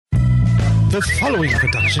The following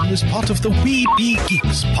production is part of the We Be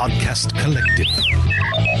Geeks podcast collective.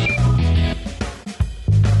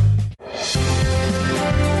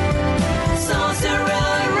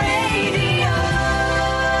 Sorcerer Radio.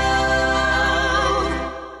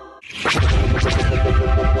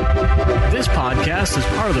 This podcast is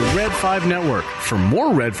part of the Red 5 Network. For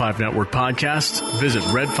more Red 5 Network podcasts, visit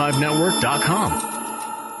red5network.com.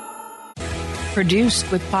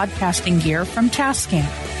 Produced with podcasting gear from Tascam.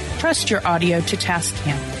 Trust your audio to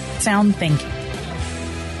Tascam. Sound thinking.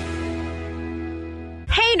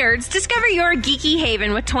 Hey nerds, discover your geeky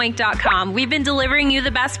haven with Toink.com. We've been delivering you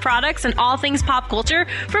the best products and all things pop culture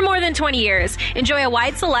for more than 20 years. Enjoy a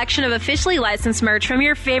wide selection of officially licensed merch from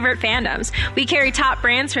your favorite fandoms. We carry top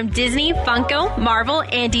brands from Disney, Funko, Marvel,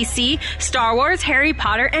 and DC, Star Wars, Harry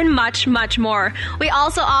Potter, and much, much more. We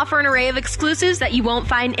also offer an array of exclusives that you won't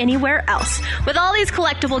find anywhere else. With all these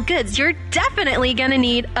collectible goods, you're definitely gonna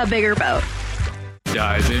need a bigger boat.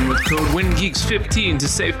 Dive in with code WINGEEKS15 to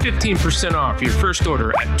save 15% off your first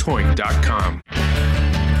order at Toink.com.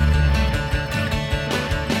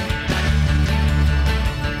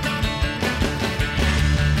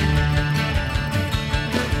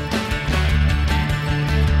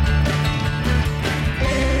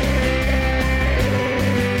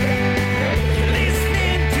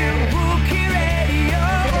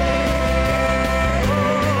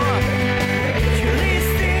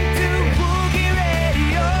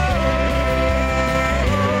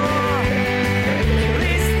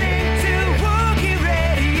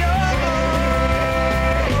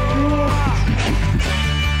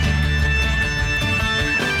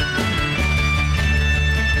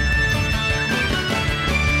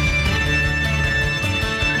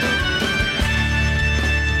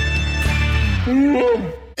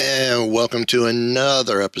 And welcome to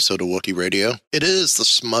another episode of Wookiee Radio. It is the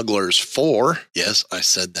Smugglers 4. Yes, I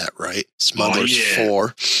said that right. Smugglers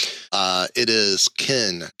 4. It is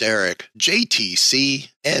Ken, Derek, JTC,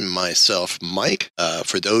 and myself, Mike.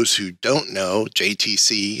 For those who don't know,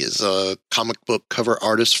 JTC is a comic book cover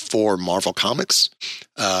artist for Marvel Comics.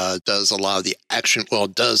 Does a lot of the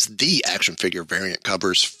does the action figure variant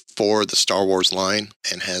covers for the Star Wars line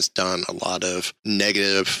and has done a lot of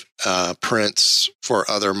negative prints for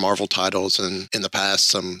other Marvel titles, and in the past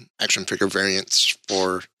some action figure variants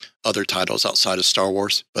for other titles outside of Star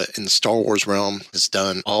Wars. But in the Star Wars realm, has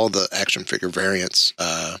done all the action figure variants.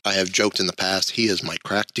 I have joked in the past, he is my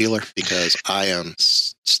crack dealer because I am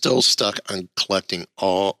still stuck on collecting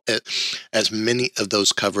as many of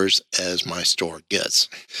those covers as my store gets.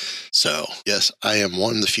 So yes, I am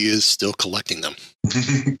one of the few still collecting them.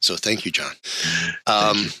 So thank you, John.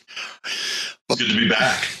 It's good to be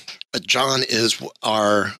back. John is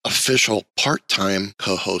our official part-time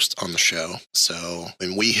co-host on the show. So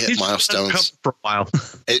when we hit milestones for a while,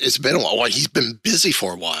 it's been a while. Well, he's been busy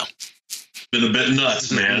for a while. Been a bit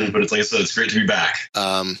nuts, man, but it's like I said, it's great to be back.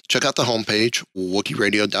 Check out the homepage,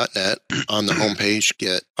 WookieeRadio.net. On the homepage,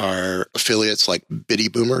 get our affiliates like Bitty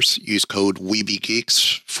Boomers. Use code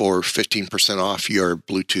WeBeGeeks for 15% off your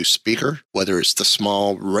Bluetooth speaker, whether it's the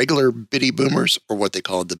small regular Bitty Boomers or what they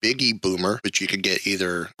call the Biggie Boomer, which you can get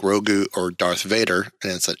either Grogu or Darth Vader,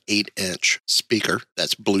 and it's an 8-inch speaker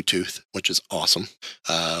that's Bluetooth, which is awesome.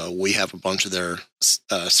 We have a bunch of their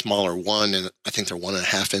smaller and I think they're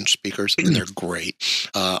 1.5-inch speakers, and they're great.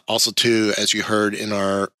 Also, too, as you heard in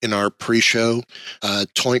our pre-show,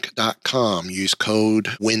 Toink.com. Use code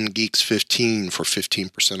WINGEEKS15 for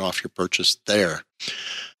 15% off your purchase there.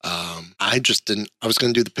 I was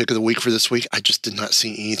going to do the pick of the week for this week. I just did not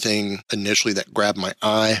see anything initially that grabbed my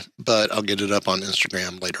eye, but I'll get it up on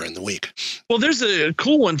Instagram later in the week. Well, there's a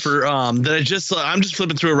cool one for that I'm just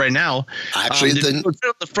flipping through it right now. Actually, on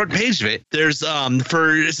the front page of it, there's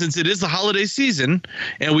since it is the holiday season,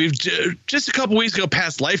 and we've just a couple weeks ago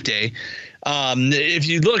past Life Day. If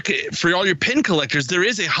you look for all your pin collectors, there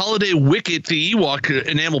is a holiday Wicket the Ewok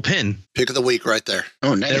enamel pin. Pick of the week right there.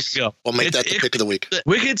 Oh, nice. There we go. We'll make that the pick of the week.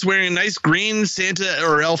 Wicket's wearing a nice green Santa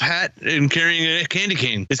or elf hat and carrying a candy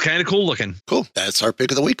cane. It's kind of cool looking. Cool. That's our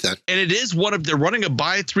pick of the week then. And it is they're running a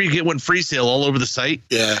buy 3 get 1 free sale all over the site.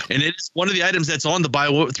 Yeah. And it is one of the items that's on the buy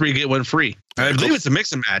 3 get 1 free. I believe it's a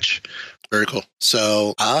mix and match. Very cool.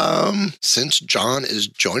 So, since John is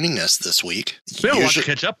joining us this week, want to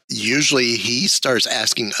catch up. Usually he starts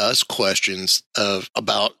asking us questions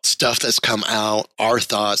about stuff that's come out, our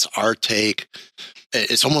thoughts, our take.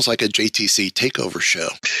 It's almost like a JTC takeover show,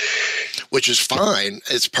 which is fine.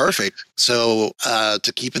 It's perfect. So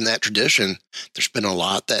to keep in that tradition, there's been a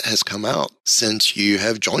lot that has come out since you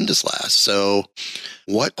have joined us last. So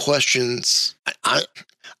what questions?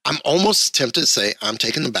 I'm almost tempted to say I'm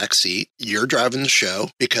taking the back seat. You're driving the show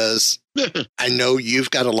because I know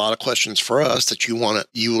you've got a lot of questions for us that you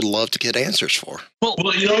would love to get answers for. Well,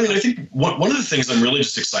 I think one of the things I'm really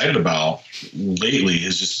just excited about lately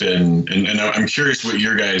has just been, and I'm curious what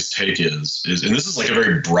your guys' take is, and this is like a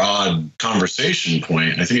very broad conversation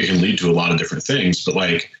point. I think it can lead to a lot of different things, but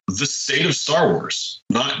like the state of Star Wars,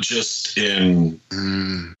 not just in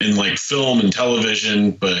like film and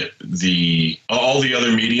television, but all the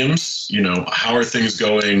other mediums. How are things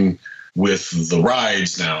going with the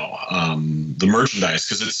rides now, the merchandise?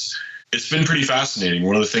 Because it's been pretty fascinating.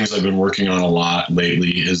 One of the things I've been working on a lot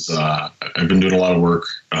lately is I've been doing a lot of work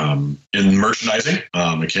in merchandising.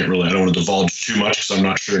 I don't want to divulge too much because I'm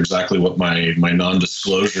not sure exactly what my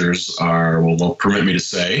non-disclosures will permit me to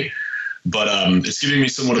say. But it's giving me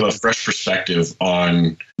somewhat of a fresh perspective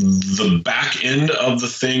on the back end of the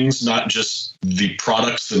things, not just the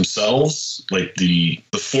products themselves, like the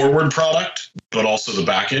forward product, but also the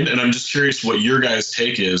back end. And I'm just curious what your guys'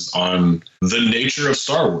 take is on the nature of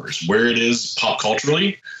Star Wars, where it is pop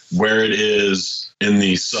culturally, where it is in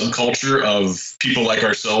the subculture of people like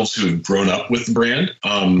ourselves who have grown up with the brand,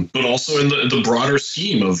 but also in the broader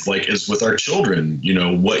scheme of like, as with our children,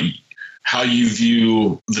 how you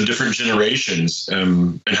view the different generations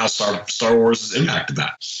and how Star Wars has impacted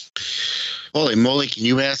that. Holy moly, can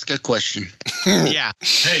you ask a question? Yeah.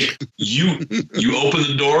 Hey, you open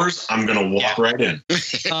the doors, I'm going to walk right in.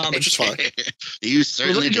 Which is fine. You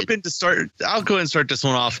certainly I'll go ahead and start this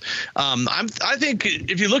one off. I think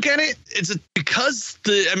if you look at it,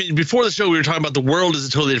 before the show we were talking about the world is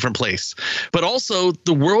a totally different place, but also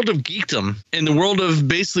the world of geekdom and the world of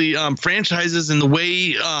basically franchises and the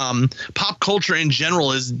way pop culture in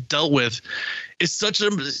general is dealt with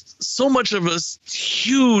is so much of a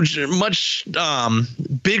huge, much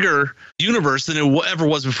bigger universe than it ever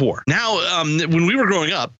was before. Now, when we were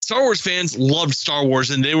growing up, Star Wars fans loved Star Wars,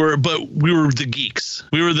 but we were the geeks.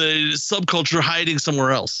 We were the subculture hiding somewhere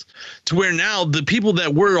else. To where now the people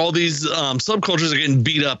that were all these subcultures are getting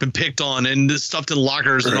beat up and picked on and stuffed in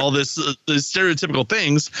lockers and all this the stereotypical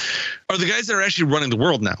things are the guys that are actually running the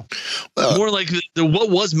world now. More like what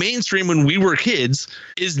was mainstream when we were kids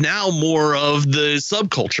is now more of the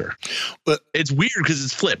subculture. But it's weird because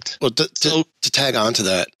it's flipped. Well, to tag on to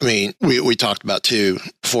that, I mean, we talked about too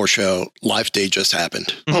before show, Life Day just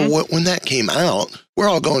happened. Mm-hmm. Well, when that came out, we're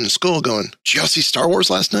all going to school going, did y'all see Star Wars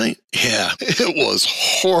last night? Yeah, it was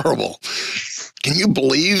horrible. Can you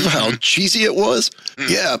believe how cheesy it was?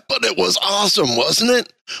 Yeah, but it was awesome, wasn't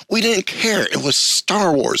it? We didn't care. It was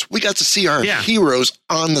Star Wars. We got to see our heroes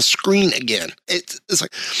on the screen again. It's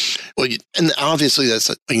like, and obviously that's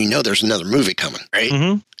there's another movie coming, right?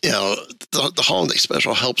 Mm-hmm. The holiday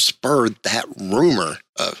special helped spur that rumor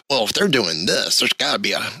of, well, if they're doing this, there's got to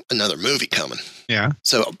be another movie coming. Yeah.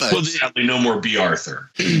 So, but sadly, no more B. Arthur.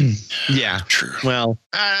 Yeah. True. Well,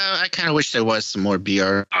 I kind of wish there was some more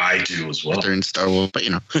BR. I do as well. Arthur in Star Wars, but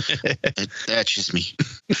that's just me.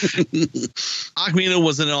 Akmina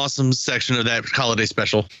was an awesome section of that holiday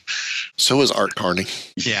special. So was Art Carney.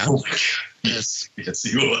 Yeah. Oh yes,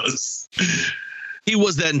 he was. He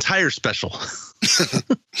was that entire special.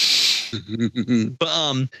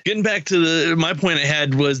 But getting back to my point I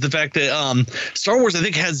had was the fact that Star Wars, I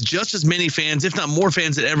think, has just as many fans, if not more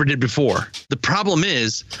fans, than it ever did before. The problem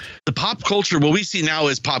is the pop culture. What we see now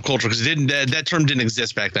is pop culture because that term didn't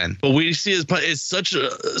exist back then. What we see is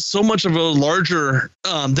so much of a larger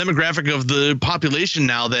demographic of the population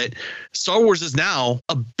now that Star Wars is now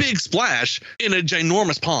a big splash in a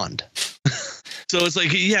ginormous pond. So it's like,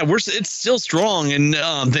 it's still strong and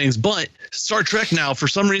things, but Star Trek now, for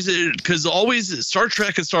some reason, because always Star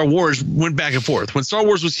Trek and Star Wars went back and forth. When Star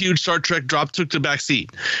Wars was huge, Star Trek took the back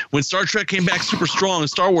seat. When Star Trek came back super strong,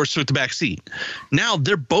 Star Wars took the back seat. Now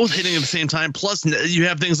they're both hitting at the same time. Plus, you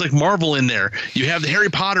have things like Marvel in there. You have the Harry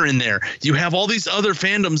Potter in there. You have all these other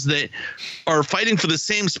fandoms that are fighting for the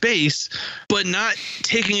same space, but not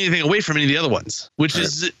taking anything away from any of the other ones, which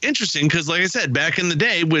is interesting because, like I said, back in the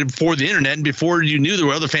day, before the internet and before you knew there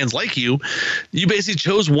were other fans like you basically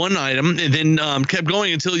chose one item and then kept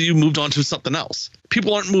going until you moved on to something else.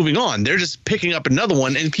 People aren't moving on. They're just picking up another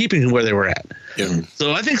one and keeping where they were at. Yeah.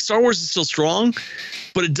 So I think Star Wars is still strong,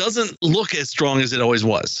 but it doesn't look as strong as it always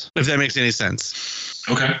was, if that makes any sense.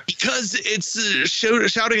 Okay. Because it's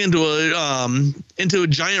shouting into a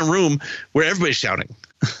giant room where everybody's shouting.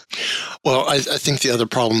 Well, I think the other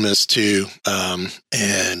problem is too,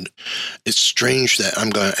 and it's strange that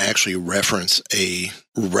I'm going to actually reference a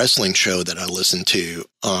wrestling show that I listened to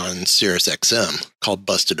on Sirius XM called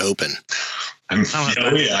Busted Open. I'm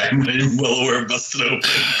well aware of Busted Open.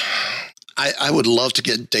 I would love to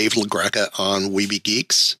get Dave LaGreca on Weeby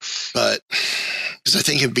Geeks, but because I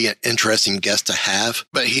think he'd be an interesting guest to have.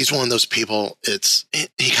 But he's one of those people.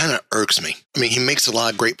 He kind of irks me. I mean, he makes a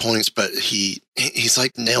lot of great points, but he's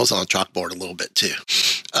like nails on a chalkboard a little bit too.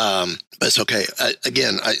 But it's okay.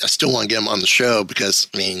 I still want to get him on the show because,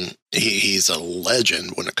 I mean, he's a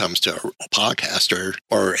legend when it comes to a podcaster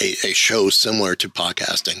or a show similar to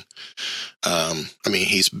podcasting. I mean,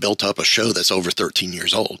 he's built up a show that's over 13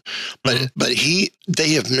 years old. But they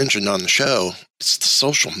have mentioned on the show, it's the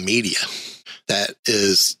social media that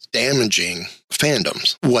is damaging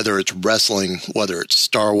fandoms, whether it's wrestling, whether it's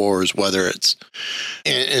Star Wars, whether it's,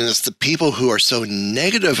 and it's the people who are so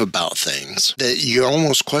negative about things that you're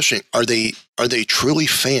almost questioning, are they truly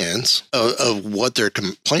fans of what they're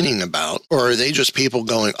complaining about? Or are they just people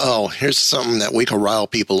going, oh, here's something that we can rile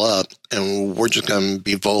people up and we're just going to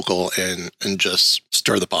be vocal and just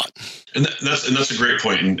stir the pot? And that's a great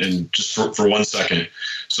point. And just for 1 second.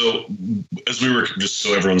 So as we were, just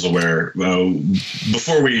so everyone's aware,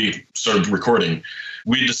 before we started recording,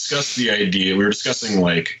 we discussed the idea, we were discussing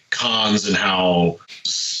like cons and how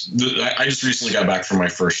I just recently got back from my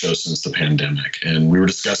first show since the pandemic, and we were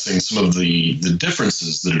discussing some of the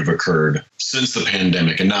differences that have occurred since the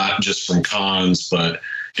pandemic, and not just from cons, but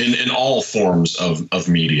in all forms of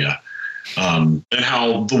media, and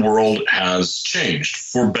how the world has changed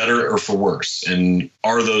for better or for worse. And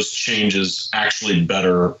are those changes actually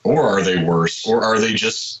better, or are they worse, or are they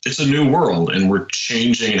just, it's a new world and we're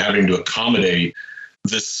changing and having to accommodate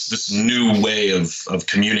this new way of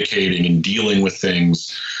communicating and dealing with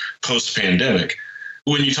things post-pandemic.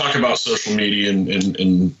 When you talk about social media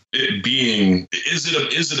and it being, is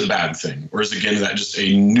it a bad thing? Or is, again, that just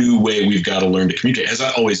a new way we've got to learn to communicate? Has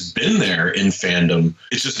that always been there in fandom?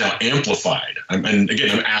 It's just now amplified. And again,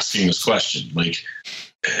 I'm asking this question. Like,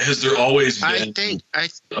 has there always been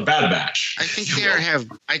a bad batch? I think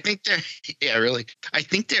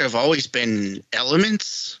there have always been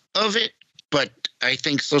elements of it, but I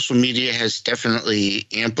think social media has definitely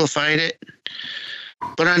amplified it.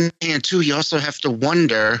 But on the hand, too, you also have to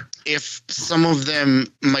wonder if some of them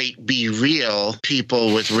might be real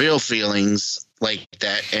people with real feelings like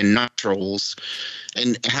that and not trolls.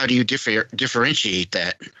 And how do you differentiate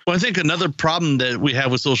that? Well, I think another problem that we have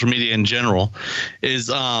with social media in general is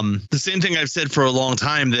the same thing I've said for a long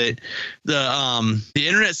time, that the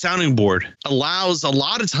internet sounding board allows a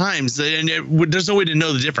lot of times, and there's no way to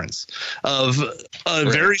know the difference of a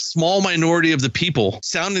very small minority of the people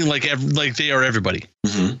sounding like they are everybody.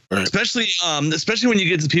 Mm-hmm. Right. Especially when you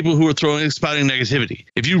get to people who are spouting negativity.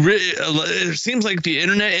 If you it seems like the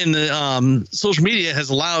internet and the social media has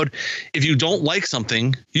allowed, if you don't like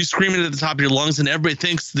something, you scream it at the top of your lungs and everybody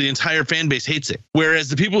thinks the entire fan base hates it. Whereas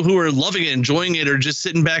the people who are loving it, enjoying it, or just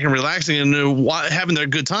sitting back and relaxing and having their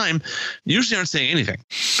good time usually aren't saying anything.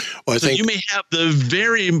 Well, so you may have the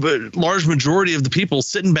very large majority of the people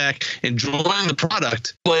sitting back enjoying the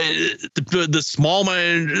product, but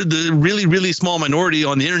the really, really small minority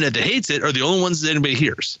on the internet that hates it are the only ones that anybody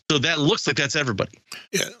hears. So that looks like that's everybody.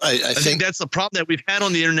 Yeah, I think that's the problem that we've had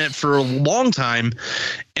on the internet for a long time.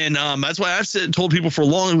 And that's why I've told people for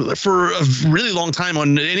a really long time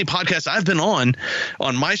on any podcast I've been on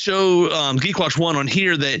my show, Geek Watch One, on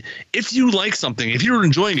here, that if you like something, if you're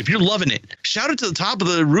enjoying it, if you're loving it, shout it to the top of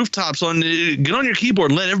the rooftops, get on your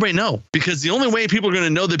keyboard and let everybody know. Because the only way people are going to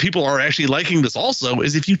know that people are actually liking this also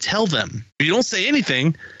is if you tell them. If you don't say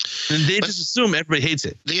anything, then they just assume everybody hates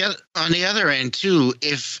it. On the other end, too,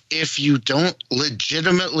 if you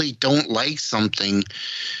legitimately don't like something,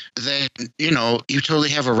 then, you totally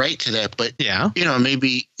have a right to that. But,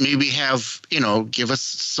 maybe have, give us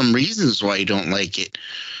some reasons why you don't like it,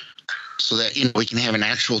 so that, we can have an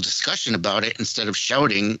actual discussion about it instead of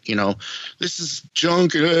shouting, this is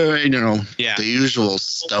junk, the usual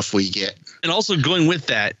stuff we get. And also going with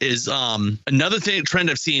that is another trend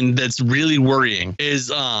I've seen that's really worrying is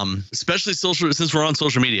especially since we're on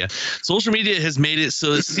social media has made it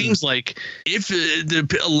so it seems like if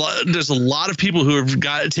there's a lot of people who have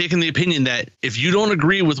taken the opinion that if you don't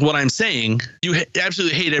agree with what I'm saying, you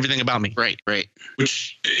absolutely hate everything about me. Right.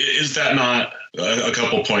 Which, is that not a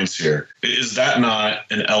couple points here? Is that not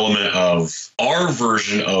an element of our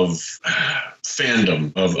version of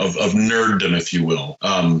fandom, of nerddom, if you will?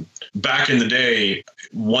 Back in the day,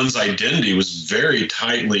 one's identity was very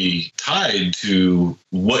tightly tied to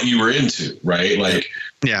what you were into, right? Like,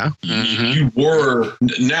 Yeah. You were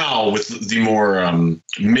now with the more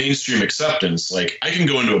mainstream acceptance, like I can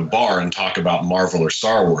go into a bar and talk about Marvel or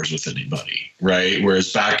Star Wars with anybody, right?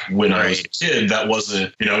 Whereas back when I was a kid, that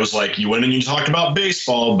wasn't, it was like you went and you talked about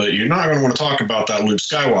baseball, but you're not going to want to talk about that Luke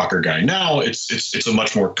Skywalker guy. Now it's a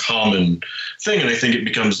much more common thing, and I think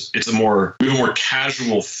it's a more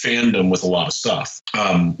casual fandom with a lot of stuff,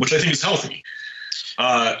 which I think is healthy.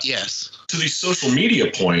 Yes. To the social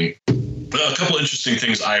media point, a couple of interesting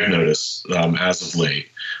things I've noticed as of late,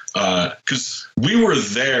 because we were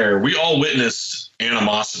there, we all witnessed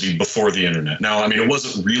animosity before the internet. Now, I mean, it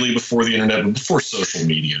wasn't really before the internet, but before social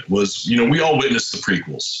media. It was, we all witnessed the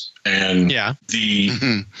prequels. And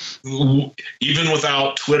even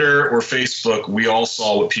without Twitter or Facebook, we all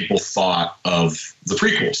saw what people thought of the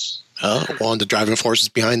prequels. Oh, one of the driving forces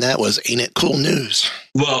behind that was, ain't it cool news?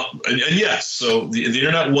 Well, and yes, so the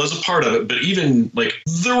internet was a part of it, but even like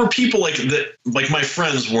there were people like that, like my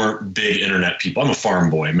friends weren't big internet people. I'm a farm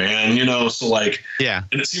boy, man, so like, and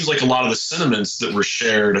it seems like a lot of the sentiments that were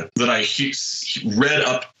shared that I read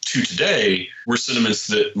up to today were sentiments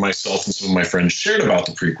that myself and some of my friends shared about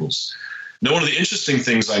the prequels. Now, one of the interesting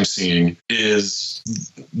things I'm seeing is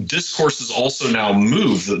discourse has also now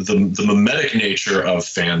moved. The mimetic nature of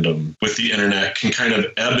fandom with the internet can kind of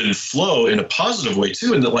ebb and flow in a positive way,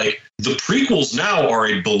 too. And that, like, the prequels now are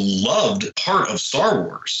a beloved part of Star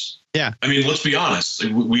Wars. Yeah. I mean, let's be honest.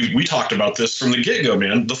 We talked about this from the get-go,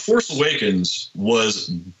 man. The Force Awakens was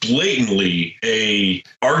blatantly a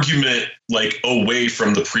argument like away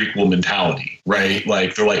from the prequel mentality, right?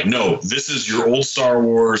 Like they're like, no, this is your old Star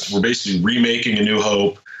Wars. We're basically remaking A New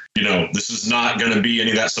Hope. This is not going to be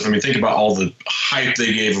any of that stuff. I mean, think about all the hype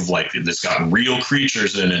they gave of like, this got real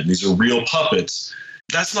creatures in it. And these are real puppets.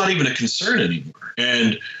 That's not even a concern anymore.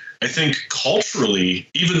 And I think culturally,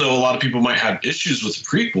 even though a lot of people might have issues with the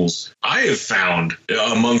prequels, I have found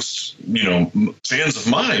amongst, fans of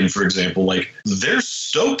mine, for example, like they're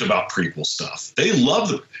stoked about prequel stuff. They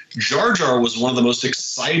love it. Jar Jar was one of the most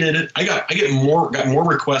excited. I got more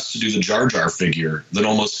requests to do the Jar Jar figure than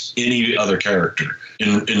almost any other character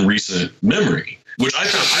in recent memory. Which I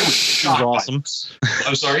found I was shocked. He was awesome.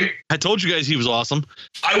 I'm sorry? I told you guys he was awesome.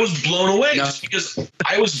 I was blown away just because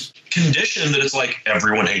I was conditioned that it's like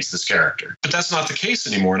everyone hates this character. But that's not the case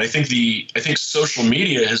anymore. And I think social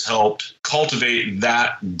media has helped cultivate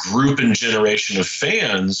that group and generation of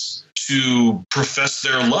fans to profess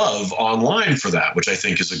their love online for that, which I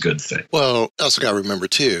think is a good thing. Well, I also got to remember,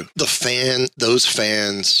 too, those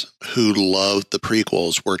fans who loved the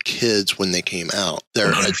prequels were kids when they came out.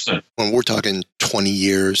 They're 100%. When we're talking 20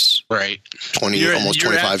 years, right? Almost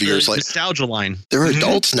 25 years later. Nostalgia line. They're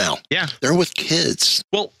adults now. Yeah. They're with kids.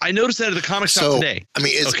 Well, I noticed that at the comic shop today. I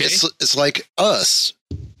mean, it's like us.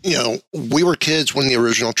 We were kids when the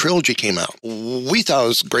original trilogy came out. We thought it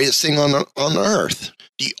was the greatest thing on earth.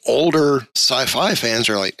 The older sci-fi fans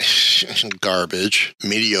are like, garbage,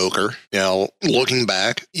 mediocre. Looking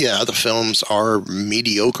back, the films are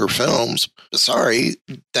mediocre films. Sorry,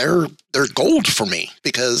 they're gold for me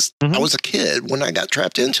because I was a kid when I got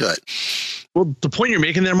trapped into it. Well, the point you're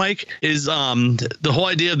making there, Mike, is the whole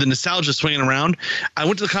idea of the nostalgia swinging around. I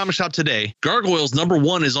went to the comic shop today. Gargoyles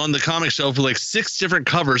 #1 is on the comic shelf with like 6 different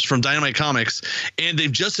covers from Dynamite Comics, and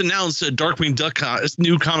they've just announced a Darkwing Duck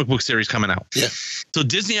new comic book series coming out. Yeah. So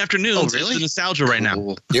Disney Afternoons is the nostalgia right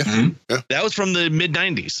now. Yeah. Mm-hmm. Yeah. That was from the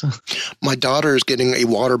mid-90s. My daughter is getting a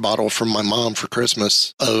water bottle from my mom for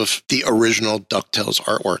Christmas of the original DuckTales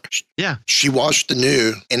artwork. Yeah. She watched the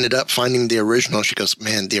new, ended up finding the original. She goes,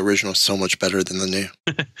 man, the original is so much better than the new.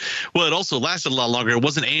 Well, it also lasted a lot longer. It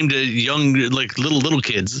wasn't aimed at young, like little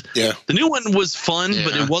kids. Yeah. The new one was fun,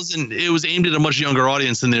 but it was aimed at a much younger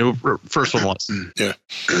audience than the first one was. Yeah.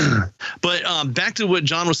 But back to what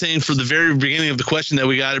John was saying for the very beginning of the question that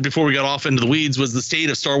we got before we got off into the weeds was the state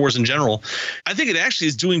of Star Wars in general. I think it actually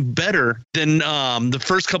is doing better than the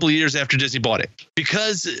first couple of years after Disney bought it.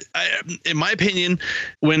 Because in my opinion,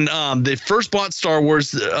 when they first bought Star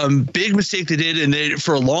Wars, a big mistake they did, and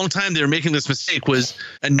for a long time they were making this mistake, was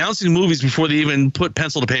announcing movies before they even put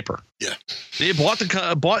pencil to paper. Yeah. They bought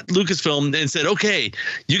Lucasfilm and said, okay,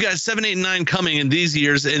 you got 7, 8, and 9 coming in these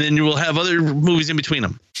years, and then you will have other movies in between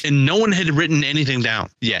them. And no one had written anything down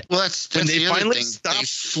yet. Well, that's when they finally stopped.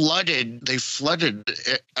 They flooded,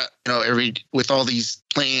 with all these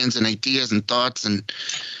plans and ideas and thoughts, and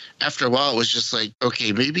after a while, it was just like,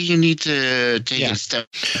 okay, maybe you need to take a step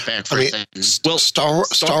back for a second. Well, Star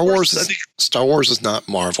Wars is not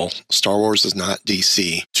Marvel. Star Wars is not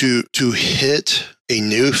DC. To hit a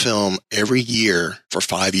new film every year for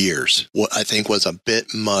 5 years, what I think was a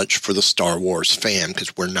bit much for the Star Wars fan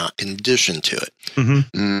because we're not conditioned to it.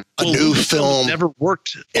 A new film never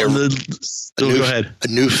worked. Go ahead. A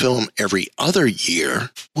new film every other year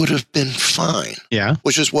would have been fine. Yeah.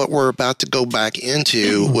 Which is what we're about to go back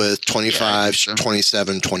into with 25,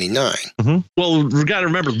 27, 29. Well, we got to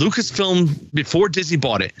remember, Lucasfilm, before Disney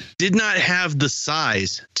bought it, did not have the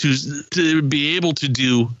size to be able to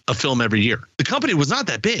do a film every year. The company was not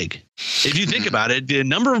that big. If you think about it, the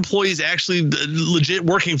number of employees actually legit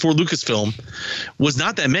working for Lucasfilm was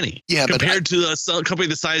not that many. Yeah, compared to a company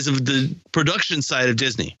the size of the production side of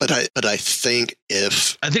Disney. But I think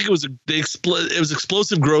it was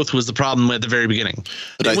explosive growth was the problem at the very beginning.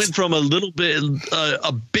 But it went from a little bit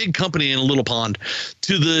a big company in a little pond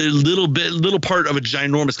to the little part of a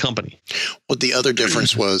ginormous company. Well, the other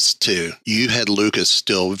difference was too, you had Lucas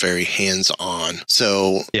still very hands-on,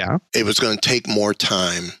 so it was going to take more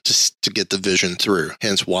time to get the vision through.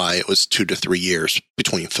 Hence why it was 2 to 3 years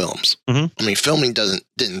between films. I mean, filming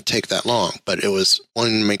didn't take that long, but it was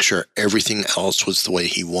wanting to make sure everything else was the way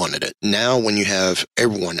he wanted it. Now, when you have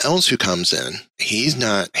everyone else who comes in, he's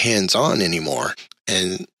not hands-on anymore.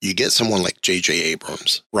 And you get someone like J.J.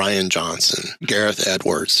 Abrams, Rian Johnson, Gareth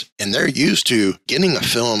Edwards, and they're used to getting a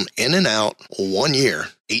film in and out 1 year,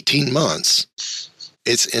 18 months.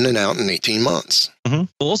 It's in and out in 18 months.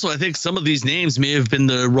 Also, I think some of these names may have been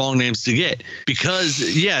the wrong names to get because,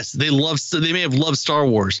 yes, they may have loved Star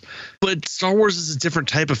Wars, but Star Wars is a different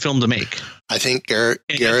type of film to make. I think Gareth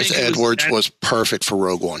Edwards was perfect for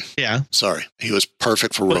Rogue One. Yeah. Sorry. He was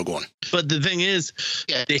perfect for Rogue One. But the thing is,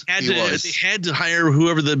 they had to hire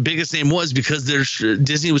whoever the biggest name was because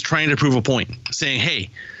Disney was trying to prove a point, saying, hey,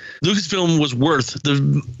 Lucasfilm was worth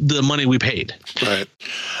the money we paid. Right.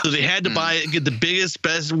 So they had to get the biggest,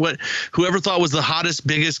 best, whoever thought was the hottest,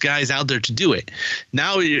 biggest guys out there to do it.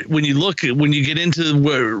 Now, when you get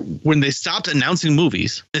into when they stopped announcing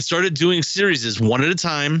movies, they started doing series one at a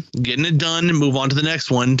time, getting it done, and move on to the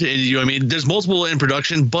next one. There's multiple in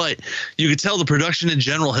production, but you could tell the production in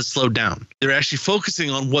general has slowed down. They're actually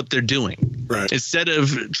focusing on what they're doing, right, instead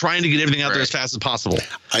of trying to get everything out there as fast as possible.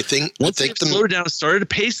 I think once they slowed down, started to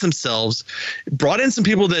pace themselves, brought in some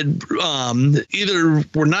people that either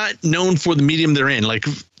were not known for the medium they're in, like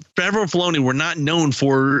Favreau and Filoni were not known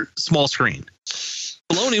for small screen.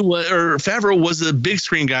 Favreau was a big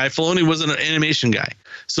screen guy. Filoni was an animation guy.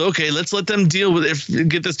 So, okay, let's let them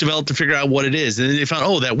get this developed to figure out what it is. And then they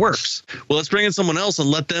found, that works. Well, let's bring in someone else and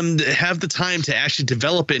let them have the time to actually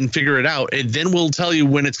develop it and figure it out. And then we'll tell you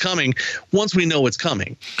when it's coming once we know it's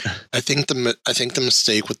coming. I think the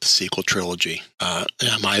mistake with the sequel trilogy, I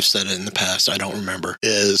might have said it in the past, I don't remember,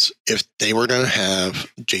 is if they were going to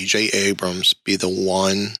have J.J. Abrams be the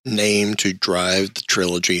one name to drive the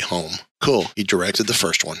trilogy home. Cool. He directed the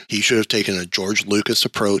first one. He should have taken a George Lucas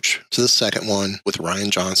approach to the second one with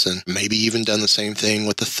Rian Johnson, maybe even done the same thing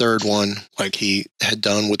with the third one like he had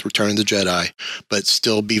done with Return of the Jedi, but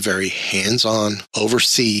still be very hands-on,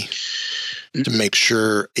 oversee to make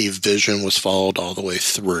sure a vision was followed all the way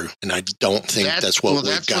through. And I don't think that's what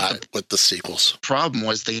we got with the sequels. Problem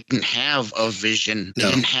was they didn't have a vision. They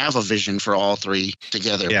didn't have a vision for all three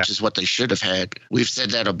together, which is what they should have had. We've said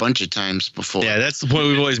that a bunch of times before. Yeah, that's the point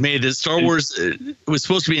we've always made. That Star Wars was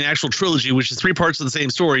supposed to be an actual trilogy, which is 3 parts of the same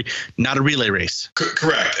story, not a relay race.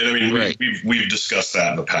 Correct. And I mean, we've discussed that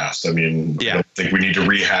in the past. I mean, I don't think we need to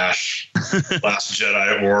rehash Last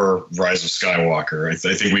Jedi or Rise of Skywalker. I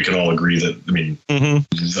think we can all agree that, I mean,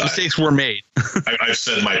 mistakes were made. I've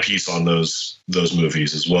said my piece on those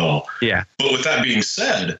movies as well. Yeah. But with that being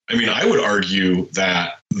said, I mean, I would argue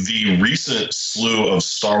that the recent slew of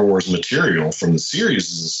Star Wars material from the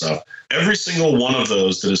series and stuff, every single one of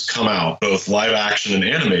those that has come out, both live action and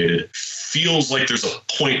animated, feels like there's a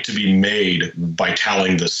point to be made by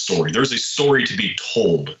telling this story. There's a story to be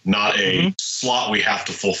told, not a slot we have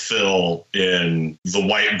to fulfill in the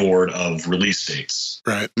whiteboard of release dates.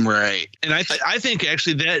 Right. And I think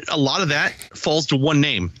actually that a lot of that falls to one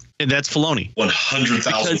name. And that's Filoni.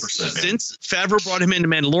 100,000%. Since Favreau brought him into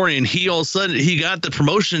Mandalorian, he all of a sudden he got the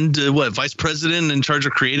promotion to vice president in charge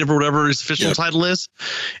of creative or whatever his official title is.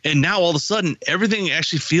 And now all of a sudden everything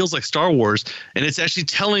actually feels like Star Wars, and it's actually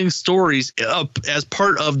telling stories as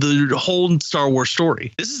part of the whole Star Wars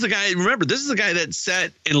story. This is the guy. Remember, this is the guy that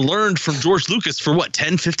sat and learned from George Lucas for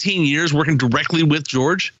 10, 15 years working directly with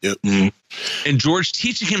George. Yep. And George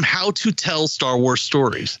teaching him how to tell Star Wars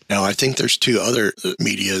stories. Now, I think there's 2 other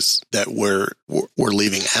medias that we're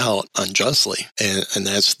leaving out unjustly, and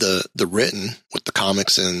that's the written with the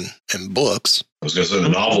comics and books. I was going to say the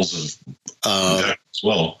novels as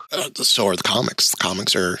well. So are the comics. The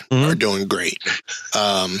comics are doing great.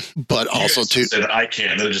 But also too, said I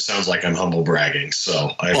can't. Then it just sounds like I'm humble bragging.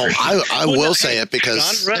 So I will say it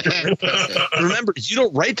because remember, you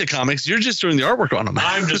don't write the comics. You're just doing the artwork on them.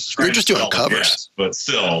 I'm just you're just doing covers, yes, but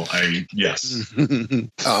still, yes.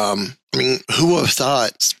 I mean, who would have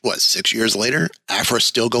thought, 6 years later, Aphra's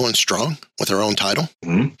still going strong with her own title?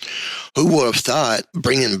 Mm-hmm. Who would have thought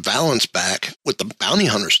bringing Valance back with the Bounty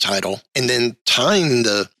Hunters title and then tying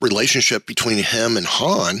the relationship between him and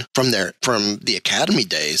Han from the Academy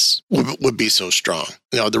days would be so strong?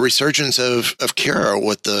 You know, the resurgence of Kira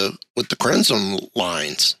with the Crimson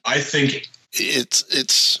lines. I think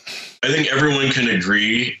I think everyone can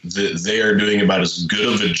agree that they are doing about as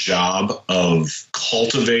good of a job of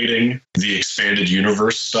cultivating the expanded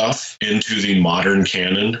universe stuff into the modern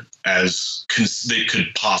canon as they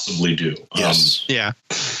could possibly do. Yes. Yeah.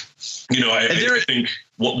 You know, I think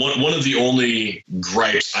one of the only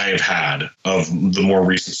gripes I have had of the more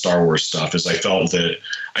recent Star Wars stuff is I felt that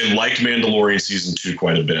I liked Mandalorian Season 2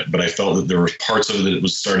 quite a bit, but I felt that there were parts of it that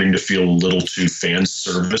was starting to feel a little too fan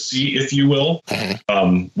servicey, if you will,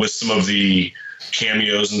 with some of the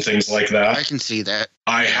cameos and things like that. I can see that.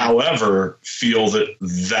 I, however, feel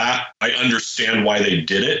that I understand why they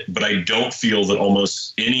did it, but I don't feel that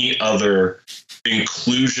almost any other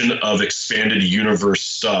inclusion of expanded universe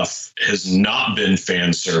stuff has not been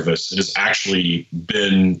fan service. It has actually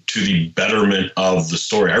been to the betterment of the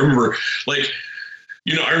story. I remember,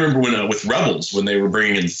 when with Rebels, when they were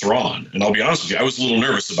bringing in Thrawn, and I'll be honest with you, I was a little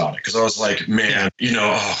nervous about it because I was like, man,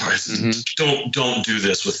 don't do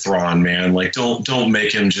this with Thrawn, man. Like, don't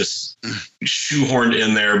make him just shoehorned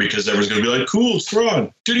in there because everyone's going to be like, cool, it's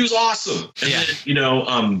Thrawn. Dude, he was awesome. And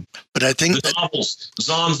then, but I think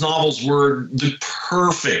Zahn's novels were the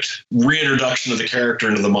perfect reintroduction of the character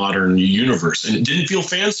into the modern universe. And it didn't feel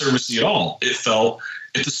fan servicey at all. It felt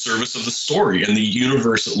at the service of the story and the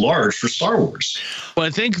universe at large for Star Wars. Well, I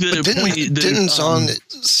think didn't Zahn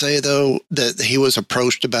say, though, that he was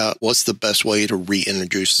approached about what's the best way to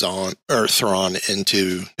reintroduce Thrawn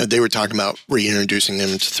into, they were talking about reintroducing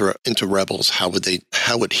him into Rebels. How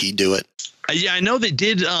would he do it? Yeah, I know they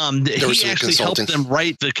did. He actually helped them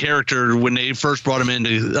write the character when they first brought him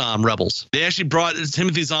into Rebels. They actually brought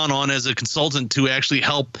Timothy Zahn on as a consultant to actually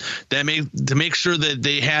help to make sure that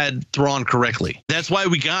they had Thrawn correctly. That's why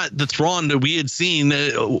we got the Thrawn that we had seen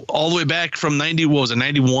all the way back from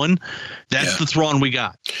 91. That's the Thrawn we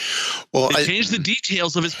got. Well, they changed the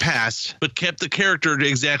details of his past, but kept the character to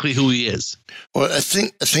exactly who he is. Well, I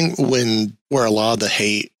think where a lot of the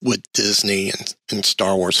hate with Disney and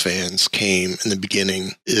Star Wars fans came in the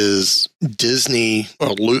beginning is Disney,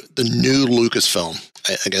 or the new Lucasfilm,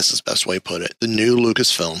 I guess is the best way to put it. The new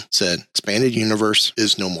Lucasfilm said expanded universe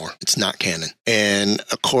is no more. It's not canon. And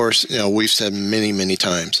of course, we've said many, many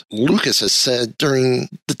times, Lucas has said during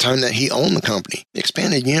the time that he owned the company, the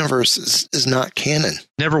expanded universe is not canon.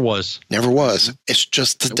 Never was. It's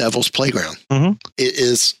just the devil's playground. Mm-hmm.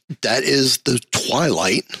 That is the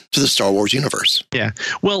twilight to the Star Wars universe. Yeah.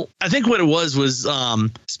 Well, I think what it was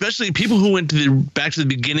especially people who went back to the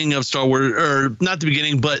beginning of Star Wars, or not the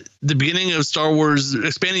beginning, but the beginning of Star Wars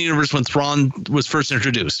Expanded Universe when Thrawn was first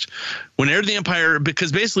introduced. When Heir to the Empire,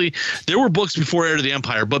 because basically there were books before Heir to the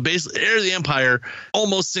Empire, but basically Heir to the Empire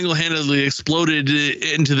almost single-handedly exploded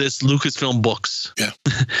into this Lucasfilm books. Yeah.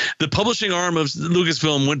 The publishing arm of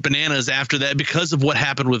Lucasfilm went bananas after that because of what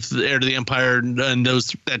happened with Heir to the Empire and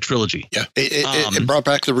that trilogy. Yeah. It brought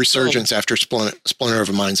back the resurgence after Splinter of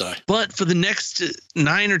a Mind's Eye. But for the next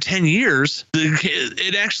 9 or 10 years,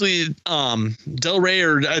 it actually Del Rey,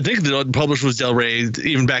 or I think the publisher was Del Rey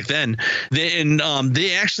even back then,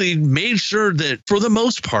 they actually made sure that for the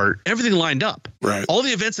most part everything lined up. Right. All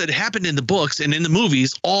the events that happened in the books and in the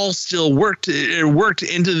movies all still worked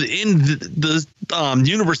into the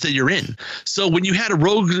universe that you're in. So when you had a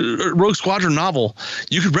Rogue Squadron novel,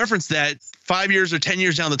 you could reference that 5 years or 10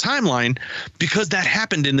 years down the timeline because that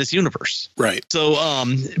happened in this universe. Right. So,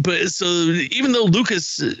 so even though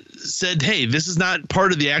Lucas said, hey, this is not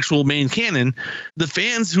part of the actual main canon, the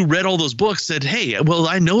fans who read all those books said, hey, well,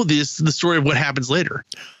 I know the story of what happens later.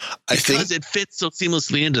 Because it fits so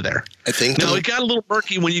seamlessly into there. I think now it got a little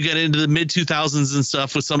murky when you get into the mid 2000s and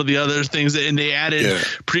stuff with some of the other things, and they added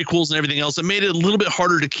prequels and everything else. It made it a little bit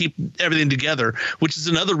harder to keep everything together, which is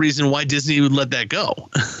another reason why Disney would let that go.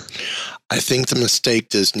 I think the mistake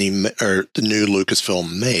Disney or the new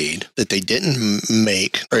Lucasfilm made that they didn't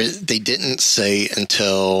make, or they didn't say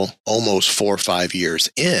until almost 4 or 5 years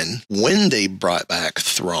in, when they brought back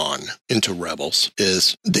Thrawn into Rebels,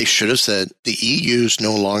 is they should have said the EU is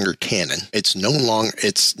no longer canon. It's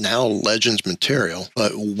now Legends material.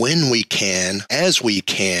 But when we can, as we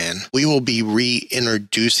can, we will be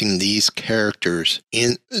reintroducing these characters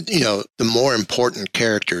in, the more important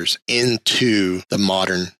characters into the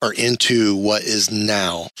modern, or into what is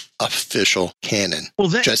now official canon. Well,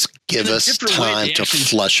 just give us time to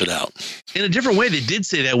flesh it out. In a different way, they did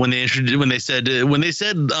say that when they said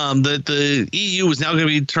that the EU was now going to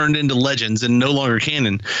be turned into Legends and no longer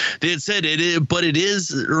canon. They had said it, but it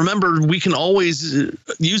is. Remember, we can always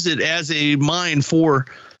use it as a mine for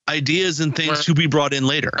ideas and things to be brought in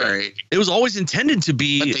later. Right. It was always intended to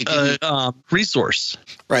be a resource.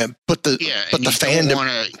 Right. But the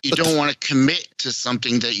fandom, you don't want to commit to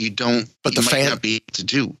something that you don't. But the might not be able to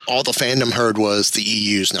do. All the fandom heard was the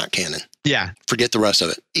EU's not canon. Yeah. Forget the rest of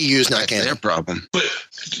it. EU's not canon. Their problem. But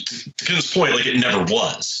to Ken's point, like, it never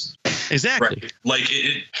was. Exactly. Right. Like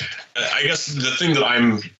I guess the thing that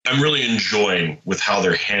I'm really enjoying with how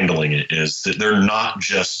they're handling it is that they're not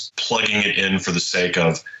just plugging it in for the sake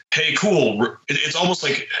of, hey, cool. It's almost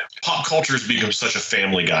like pop culture has become such a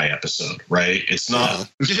Family Guy episode, right? It's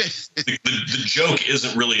not the joke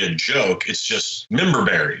isn't really a joke. It's just member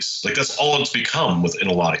berries. Like, that's all it's become in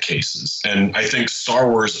a lot of cases. And I think Star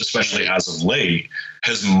Wars, especially as of late,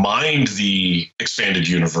 has mined the expanded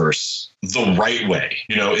universe the right way.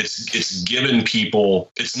 It's given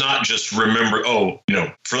people, it's not just remember,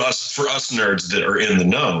 for us nerds that are in the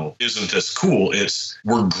know, isn't this cool? It's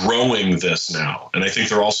we're growing this now. And I think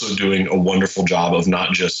they're also doing a wonderful job of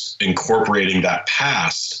not just incorporating that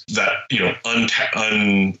past, that,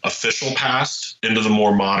 unofficial past into the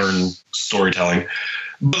more modern storytelling,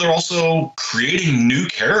 but they're also creating new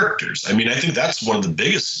characters. I mean, I think that's one of the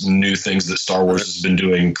biggest new things that Star Wars has been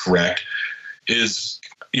doing correct is,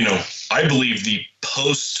 I believe the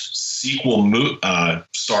post-sequel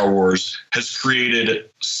Star Wars has created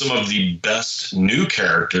some of the best new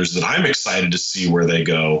characters that I'm excited to see where they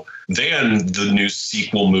go than the new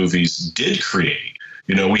sequel movies did create.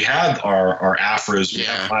 We had our Afras. We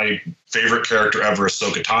have my favorite character ever,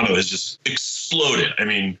 Ahsoka Tano, has just exploded. I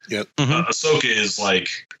mean, Ahsoka is like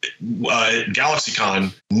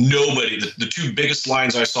GalaxyCon. Nobody, the two biggest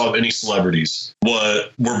lines I saw of any celebrities were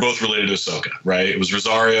both related to Ahsoka, right? It was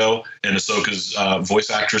Rosario and Ahsoka's voice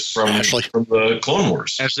actress from the Clone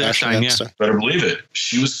Wars. Ashley Eckstein, yeah. Better believe it.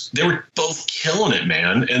 They were both killing it,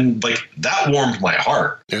 man. And like, that warmed my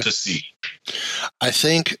heart to see. I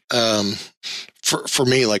think, for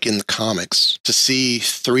me, like in the comics, to see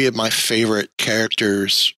 3 of my favorite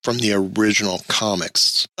characters from the original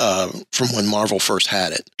comics, from when Marvel first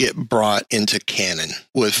had it, get brought into canon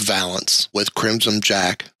with Valance, with Crimson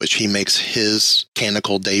Jack, which he makes his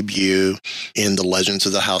canonical debut in the Legends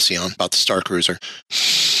of the Halcyon about the Star Cruiser.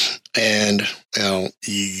 And,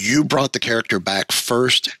 you brought the character back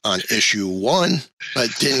first on issue 1, but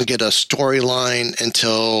didn't get a storyline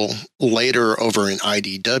until later over in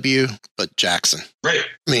IDW, but Jackson. Right.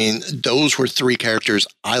 I mean, those were 3 characters.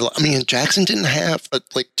 Jackson didn't have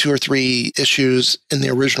like 2 or 3 issues in the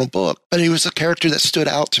original book, but he was a character that stood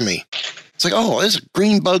out to me. It's like, oh, there's a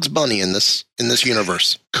green Bugs Bunny in this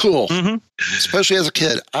universe. Cool. Mm-hmm. Especially as a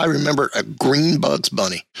kid, I remember a green Bugs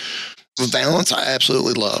Bunny. Valance, I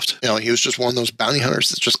absolutely loved. He was just one of those bounty hunters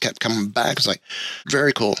that just kept coming back. It's like,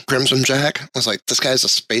 very cool. Crimson Jack, I was like, this guy's a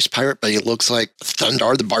space pirate, but he looks like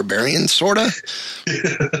Thundar the Barbarian, sort of.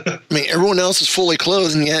 I mean, everyone else is fully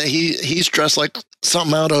clothed, and yet he's dressed like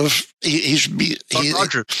something out of, he should be,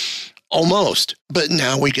 almost. But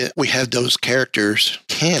now we have those characters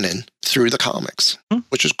canon through the comics,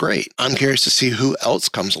 which is great. I'm curious to see who else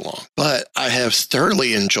comes along. But I have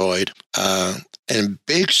thoroughly enjoyed, and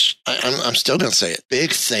I'm still going to say it,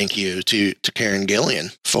 big thank you to Karen Gillian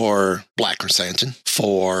for Black Chrysanthemum,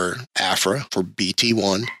 for Afra, for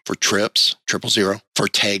BT1, for Trips, 000, for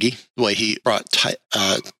Taggy, the way he brought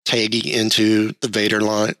Taggy into the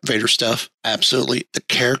Vader stuff. Absolutely. The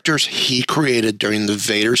characters he created during the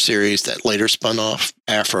Vader series that later spun off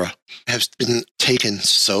Afra have been taken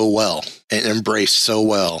so well and embraced so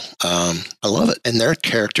well. I love it. And they're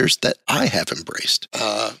characters that I have embraced.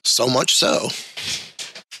 So much so,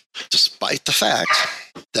 despite the fact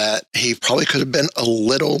that he probably could have been a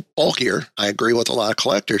little bulkier. I agree with a lot of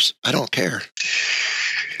collectors. I don't care.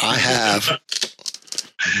 I have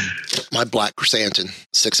my Black Chrysanthemum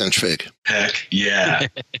 6-inch fig. Heck yeah.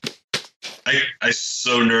 I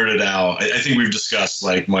so nerded out. I think we've discussed,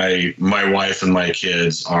 like, my wife and my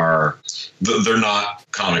kids they're not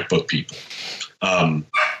comic book people. And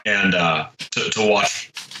to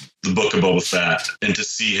watch the Book of Boba Fett and to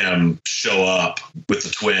see him show up with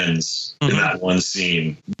the twins in that one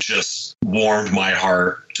scene just warmed my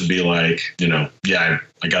heart to be like, I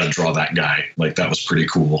got to draw that guy. Like, that was pretty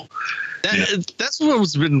cool. That's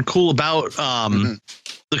what's been cool about the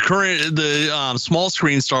small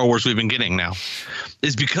screen Star Wars we've been getting now,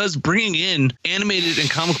 is because bringing in animated and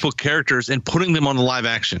comic book characters and putting them on the live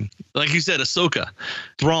action. Like you said, Ahsoka,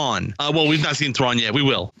 Thrawn. Well, we've not seen Thrawn yet. We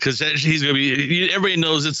will, because he's going to be. Everybody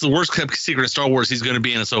knows it's the worst kept secret in Star Wars. He's going to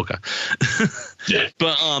be in Ahsoka. Yeah.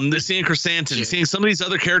 But seeing Chrysanthemum, seeing some of these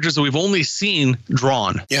other characters that we've only seen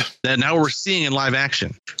drawn, that now we're seeing in live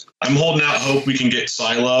action. I'm holding out hope we can get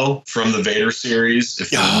Silo from the Vader series.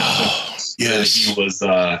 If nothing else, he was.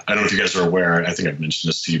 I don't know if you guys are aware. I think I've mentioned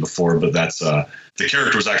this to you before, but that's the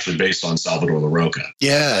character was actually based on Salvador LaRocca.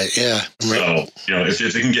 Yeah. So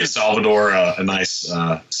if they can get Salvador a nice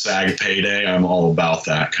SAG payday, I'm all about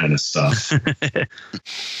that kind of stuff.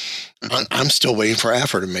 I'm still waiting for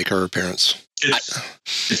Afra to make her appearance.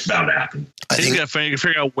 It's bound to happen. I think you got to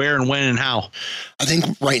figure out where and when and how. I think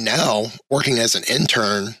right now, working as an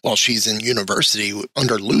intern while she's in university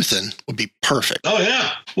under Luthen would be perfect. Oh,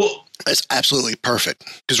 yeah. Well, it's absolutely perfect,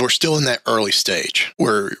 because we're still in that early stage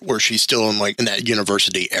where she's still in that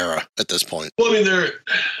university era at this point. Well, I mean,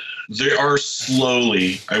 they are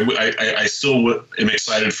slowly. I still am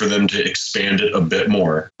excited for them to expand it a bit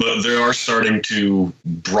more, but they are starting to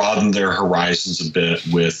broaden their horizons a bit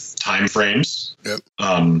with time frames. Yep.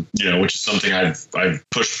 Which is something I've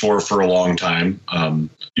pushed for a long time. I'm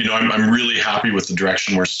really happy with the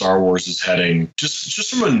direction where Star Wars is heading, just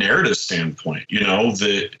from a narrative standpoint.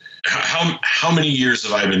 That how many years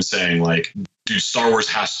have I been saying, like, dude, Star Wars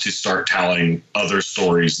has to start telling other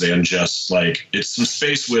stories than just, like, it's some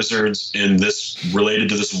space wizards in this related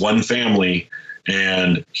to this one family,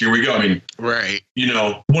 and here we go. I mean, right.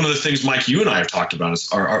 One of the things, Mike, you and I have talked about is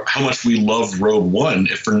how much we love Rogue One,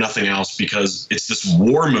 if for nothing else, because it's this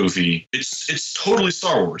war movie. It's totally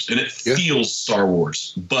Star Wars, and it feels Star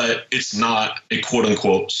Wars, but it's not a quote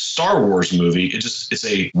unquote Star Wars movie. It's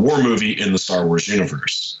a war movie in the Star Wars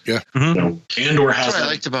universe. Yeah. Andor has. That's what I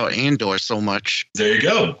liked about Andor so much. There you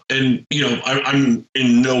go. And I'm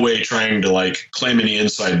in no way trying to, like, claim any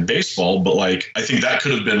inside baseball, but, like, I think that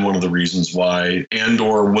could have been one of the reasons why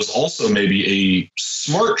Andor was also maybe a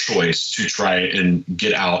smart choice to try and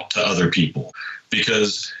get out to other people,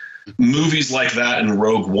 because movies like that and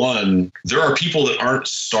Rogue One, there are people that aren't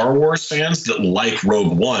Star Wars fans that like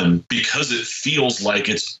Rogue One because it feels like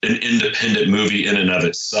it's an independent movie in and of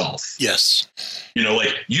itself. Yes.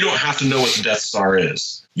 Like, you don't have to know what the Death Star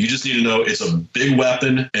is. You just need to know it's a big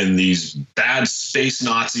weapon and these bad space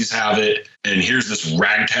Nazis have it. And here's this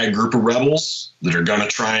ragtag group of rebels that are going to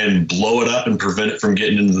try and blow it up and prevent it from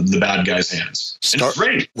getting into the bad guys' hands. It's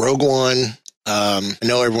great. Rogue One. I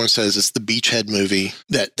know everyone says it's the beachhead movie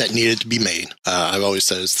that needed to be made. I've always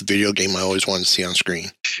said it's the video game I always wanted to see on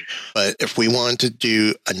screen. But if we wanted to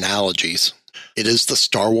do analogies, it is the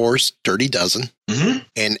Star Wars Dirty Dozen,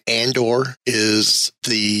 and Andor is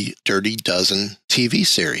the Dirty Dozen TV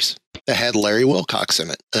series that had Larry Wilcox in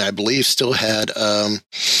it, and I believe still had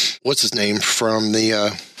what's his name from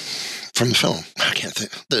the film? I can't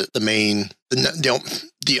think.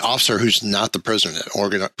 The officer who's not the president, or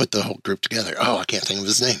going to put the whole group together. Oh, I can't think of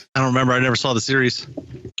his name. I don't remember. I never saw the series.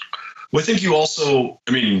 Well, I think you also,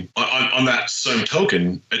 I mean, on that same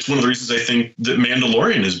token, it's one of the reasons I think that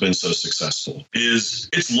Mandalorian has been so successful is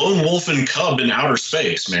it's lone wolf and cub in outer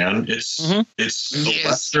space, man. It's a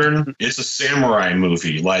Western, it's a samurai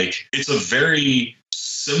movie. Like, it's a very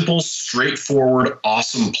simple, straightforward,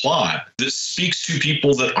 awesome plot that speaks to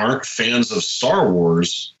people that aren't fans of Star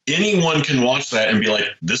Wars. Anyone can watch that and be like,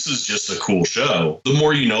 this is just a cool show. The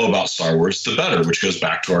more you know about Star Wars, the better, which goes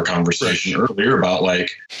back to our conversation earlier about,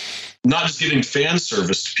 like, not just giving fan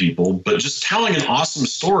service to people, but just telling an awesome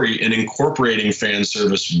story and incorporating fan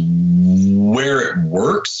service where it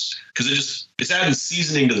works. Because it's adding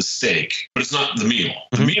seasoning to the steak, but it's not the meal.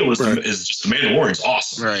 The meal is just the Mandalorian's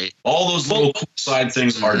awesome. Right. All those little cool side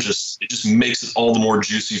things are it just makes it all the more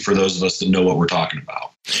juicy for those of us that know what we're talking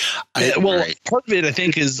about. Part of it, I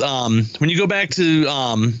think, is when you go back to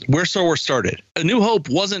where Star Wars started, A New Hope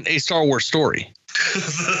wasn't a Star Wars story.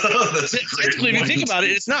 Technically, if you think about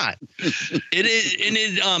it, it's not. It is, and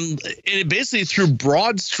it basically, through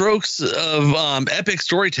broad strokes of epic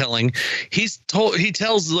storytelling, he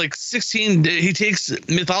tells like 16. He takes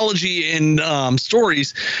mythology and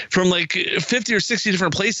stories from like 50 or 60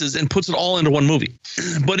 different places and puts it all into one movie.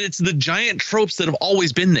 But it's the giant tropes that have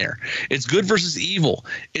always been there. It's good versus evil.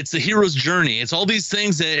 It's the hero's journey. It's all these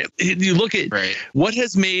things that you look at. Right. What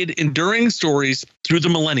has made enduring stories through the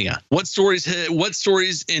millennia? What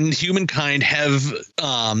stories in humankind have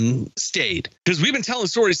stayed? Because we've been telling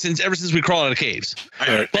stories ever since we crawled out of caves.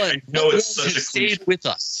 I know it's such a cliche. Stayed with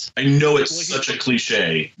us. I know it's such a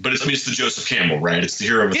cliche, but it's the Joseph Campbell, right? It's the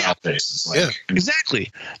hero without faces.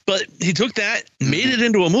 Exactly. But he took that, made it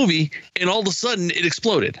into a movie, and all of a sudden it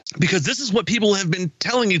exploded. Because this is what people have been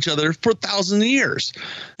telling each other for thousands of years.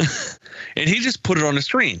 And he just put it on the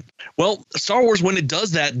screen. Well, Star Wars, when it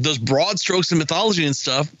does that, those broad strokes of mythology and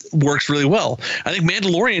stuff, works really well. I think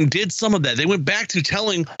Mandalorian did some of that. They went back to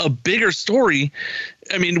telling a bigger story.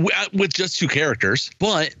 I mean, with just two characters,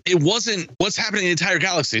 but it wasn't what's happening in the entire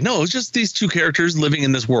galaxy. No, it was just these two characters living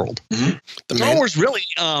in this world. Mm-hmm. Star Wars really,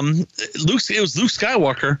 it was Luke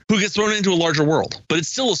Skywalker who gets thrown into a larger world, but it's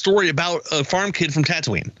still a story about a farm kid from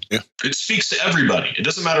Tatooine. Yeah, it speaks to everybody. It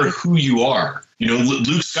doesn't matter who you are. You know,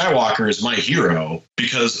 Luke Skywalker is my hero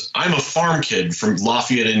because I'm a farm kid from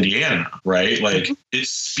Lafayette, Indiana, right? Like, it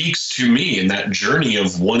speaks to me in that journey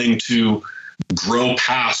of wanting to grow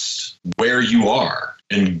past where you are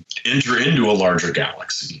and enter into a larger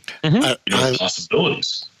galaxy.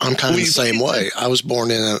 Possibilities. I'm kind of the same way. I was born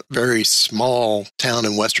in a very small town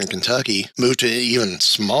in western Kentucky, moved to an even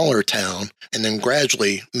smaller town, and then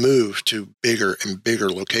gradually moved to bigger and bigger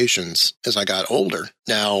locations as I got older.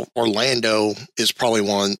 Now, Orlando is probably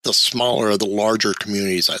one of the smaller of the larger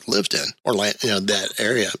communities I lived in, that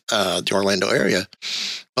area, the Orlando area.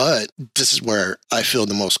 But this is where I feel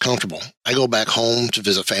the most comfortable. I go back home to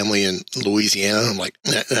visit family in Louisiana. I'm like,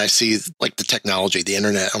 and I see like the technology, the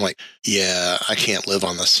internet. I'm like, yeah, I can't live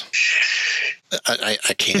on this.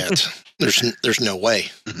 I can't. There's no way.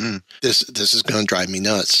 Mm-hmm. This is going to drive me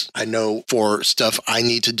nuts. I know for stuff I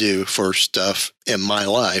need to do for stuff in my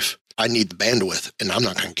life, I need the bandwidth, and I'm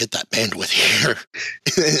not going to get that bandwidth here.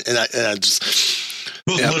 and I just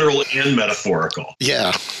both literal and metaphorical.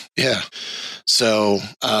 Yeah. So,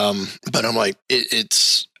 but I'm like,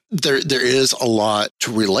 it's there is a lot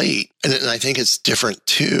to relate. And I think it's different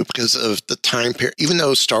too, because of the time period, even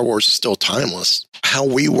though Star Wars is still timeless, how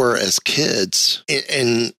we were as kids,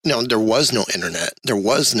 and there was no internet, there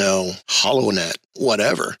was no HoloNet,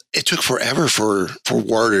 whatever. It took forever for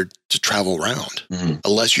word to travel around,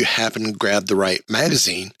 unless you happened to grab the right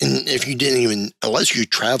magazine. And if you unless you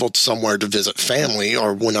traveled somewhere to visit family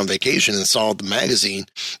or went on vacation and saw the magazine,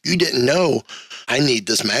 you didn't know, I need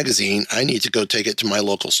this magazine. I need to go take it to my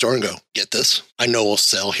local store and go, get this. I know it'll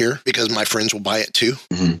sell here because my friends will buy it too,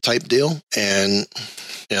 type deal. And,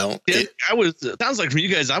 it sounds like from you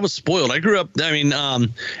guys, I was spoiled. I grew up,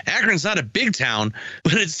 Akron's not a big town,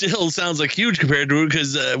 but it still sounds like huge compared to it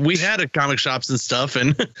because we had comic shops and stuff.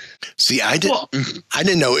 And see, I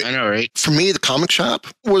didn't know it. I know, right? For me, the comic shop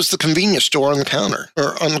was the convenience store on the counter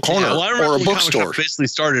or on the corner or a bookstore. Basically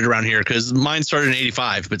started around here because mine started in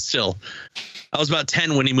 '85, but still. I was about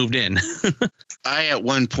 10 when he moved in. I, at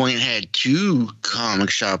one point, had 2 comic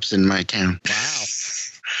shops in my town. Wow.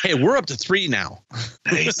 Hey, we're up to 3 now.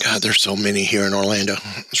 God, there's so many here in Orlando.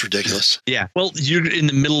 It's ridiculous. Yeah. Well, you're in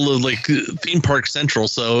the middle of like Theme Park Central,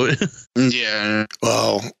 so. Yeah.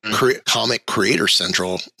 Well, Comic Creator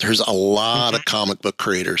Central. There's a lot of comic book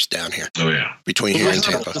creators down here. Oh yeah. Between here and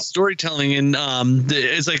Tampa. The storytelling and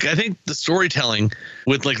it's like I think the storytelling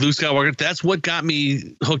with like Luke Skywalker. That's what got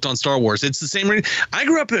me hooked on Star Wars. It's the same. I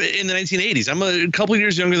grew up in the 1980s. I'm a couple of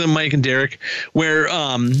years younger than Mike and Derek. Where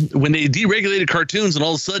when they deregulated cartoons and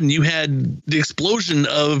all of a sudden you had the explosion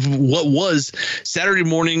of what was Saturday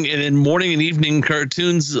morning and then morning and evening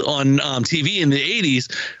cartoons on TV in the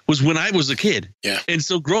 80s was when I was a kid. Yeah. And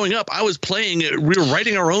so growing up, I was playing, we were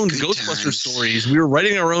writing our own Ghostbusters stories. We were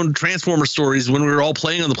writing our own Transformer stories when we were all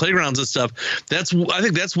playing on the playgrounds and stuff. I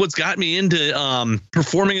think that's what's got me into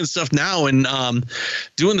performing and stuff now and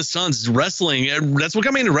doing the stunts, wrestling. That's what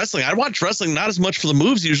got me into wrestling. I watch wrestling not as much for the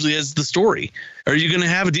moves usually as the story. Are you going to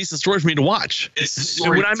have a decent story for me to watch? It's the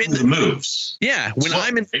story when I'm in the moves. Yeah. When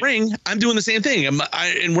I'm in the ring, I'm doing the same thing.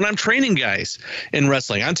 And when I'm training guys in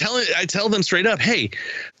wrestling, I tell them straight up, hey,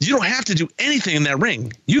 you don't have to do anything in that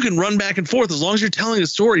ring. You can run back and forth as long as you're telling a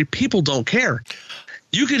story. People don't care.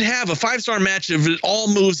 You could have a 5-star match of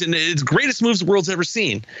all moves and it's greatest moves the world's ever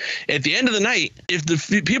seen. At the end of the night, if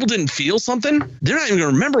the people didn't feel something, they're not even going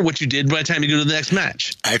to remember what you did by the time you go to the next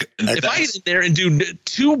match. If I get in there and do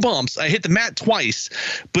 2 bumps, I hit the mat twice,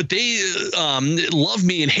 but they love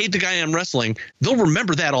me and hate the guy I'm wrestling, they'll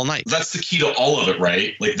remember that all night. That's the key to all of it,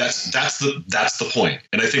 right? Like that's the point.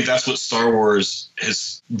 And I think that's what Star Wars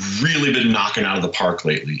has really been knocking out of the park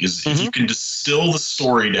lately is if you can distill the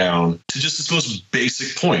story down to just its most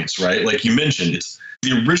basic points, right? Like you mentioned, it's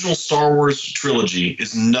the original Star Wars trilogy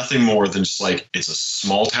is nothing more than just like it's a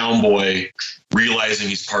small town boy realizing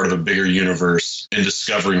he's part of a bigger universe and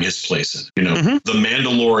discovering his place in it. You know, The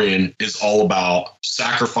Mandalorian is all about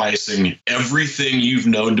sacrificing everything you've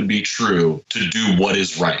known to be true to do what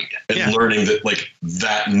is right and learning that like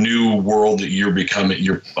that new world that you're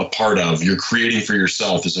a part of, you're creating for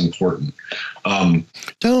yourself is important.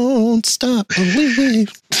 Don't stop believing.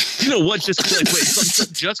 You know what just clicked? Wait,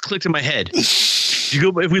 something just clicked in my head.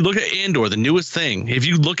 If we look at Andor, the newest thing, if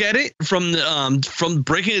you look at it from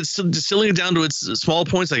breaking it, distilling it down to its small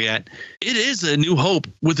points like that, it is a New Hope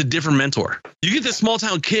with a different mentor. You get this small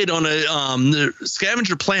town kid on a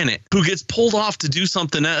scavenger planet who gets pulled off to do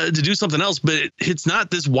something else, but it's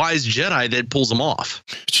not this wise Jedi that pulls him off.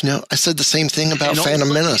 But you know, I said the same thing about Phantom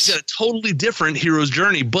Menace. He's got a totally different hero's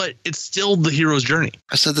journey, but it's still the hero's journey.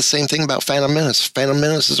 I said the same thing about Phantom Menace. Phantom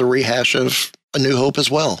Menace is a rehash of A New Hope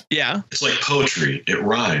as well. Yeah. It's like poetry. It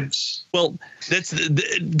rhymes. Well, that's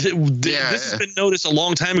this has been noticed a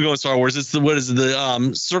long time ago in Star Wars. It's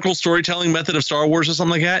the circle storytelling method of Star Wars or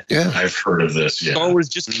something like that. Yeah, I've heard of this. Yeah, Star Wars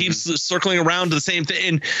just keeps circling around to the same thing.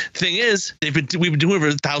 And the thing is, we've been doing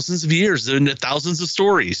it for thousands of years, and thousands of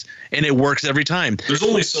stories, and it works every time. There's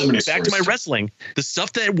only so many. Back to my wrestling, the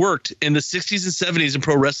stuff that worked in the 60s and 70s in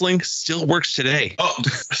pro wrestling still works today. Oh,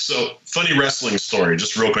 so funny wrestling story.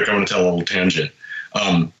 Just real quick, I want to tell a little tangent.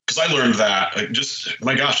 Because I learned that it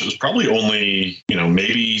was probably only,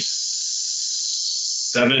 maybe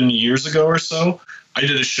 7 years ago or so. I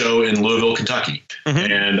did a show in Louisville, Kentucky,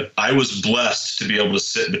 and I was blessed to be able to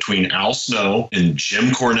sit between Al Snow and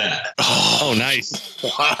Jim Cornette. Oh, nice.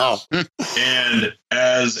 Wow. And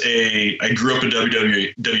I grew up a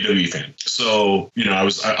WWE fan. So, I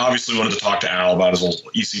obviously wanted to talk to Al about his old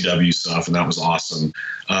ECW stuff, and that was awesome.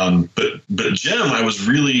 But Jim, I was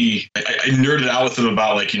really, I nerded out with him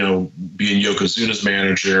about being Yokozuna's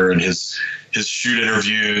manager and his shoot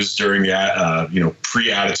interviews during the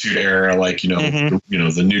pre-Attitude Era,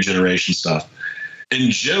 the new generation stuff. And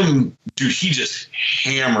Jim, dude, he just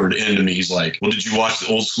hammered into me. He's like, well, did you watch the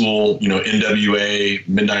old school, NWA,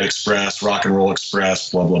 Midnight Express, Rock and Roll Express,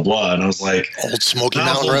 blah, blah, blah. And I was like, Old Smoky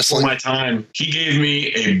Mountain Wrestling. For my time. He gave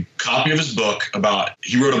me a copy of his book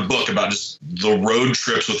he wrote a book about just the road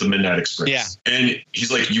trips with the Midnight Express. Yeah. And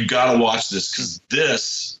he's like, you got to watch this because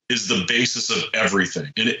this is the basis of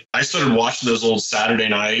everything. And I started watching those old Saturday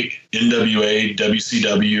night NWA,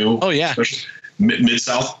 WCW. Oh, yeah.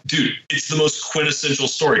 Mid-South. Dude, it's the most quintessential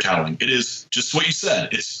storytelling. It is just what you said.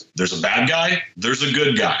 There's a bad guy, there's a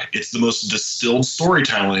good guy. It's the most distilled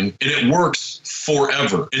storytelling, and it works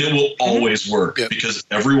forever. And it will always work because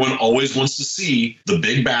everyone always wants to see the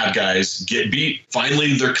big bad guys get beat.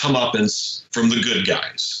 Finally, their comeuppance from the good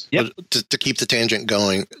guys. Yep. To keep the tangent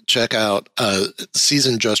going, check out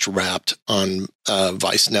season just wrapped on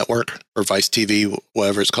Vice Network or Vice TV,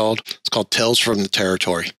 whatever it's called. It's called Tales from the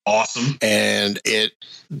Territory. Awesome. And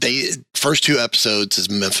first 2 episodes is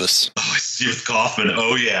Memphis. Oh, I see with Kaufman.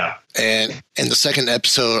 Oh yeah. And the second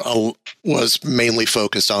episode was mainly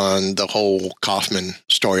focused on the whole Kaufman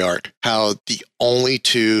story arc. How the only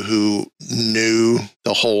 2 who knew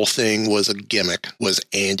the whole thing was a gimmick was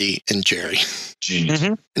Andy and Jerry. Genius.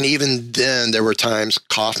 And even then, there were times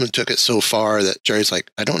Kaufman took it so far that Jerry's like,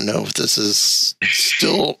 I don't know if this is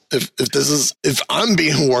still, if I'm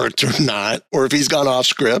being worked or not, or if he's gone off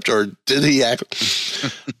script, or did he act?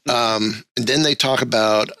 And then they talk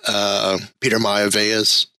about Peter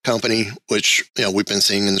Maiava's company, which we've been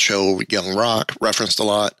seeing in the show Young Rock referenced a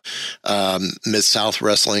lot. Mid-South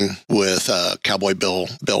Wrestling with Cowboy Bill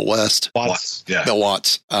West. Watts. Yeah. Bill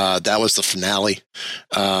Watts. That was the finale.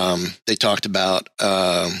 They talked about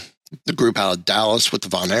the group out of Dallas with the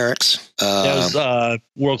Von Erichs. That was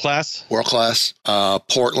World Class. World Class.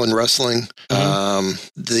 Portland Wrestling.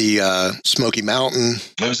 The Smoky Mountain.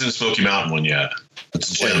 I haven't seen the Smoky Mountain one yet.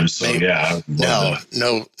 It's Jim, so yeah.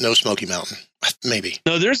 No Smoky Mountain. Maybe.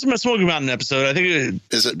 No, there's a Smoky Mountain episode. I think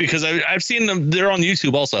is it because I've seen them. They're on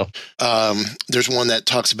YouTube also. There's one that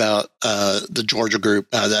talks about the Georgia group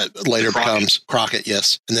that later becomes Crockett.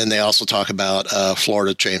 Yes, and then they also talk about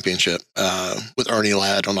Florida Championship with Ernie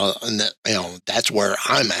Ladd and that. That's where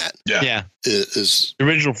I'm at. Yeah. Is the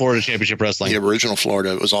original Florida Championship Wrestling? The original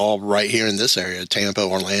Florida. It was all right here in this area: Tampa,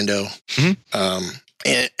 Orlando. Mm-hmm.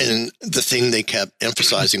 And the thing they kept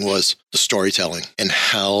emphasizing was the storytelling and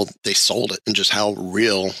how they sold it and just how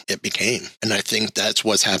real it became. And I think that's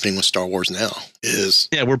what's happening with Star Wars now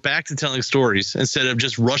we're back to telling stories instead of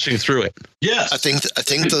just rushing through it. Yes. I think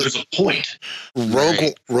there's a point.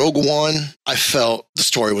 Rogue One, I felt the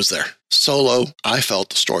story was there. Solo, I felt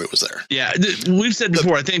the story was there. Yeah, we've said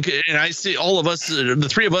before, I think, and I see all of us, the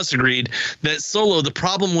three of us agreed that Solo, the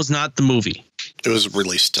problem was not the movie. It was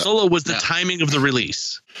released. Solo was the timing of the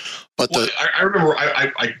release. But I remember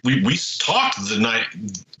we talked the night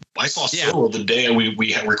I saw Solo the day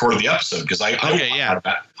we had recorded the episode because I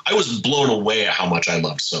was blown away at how much I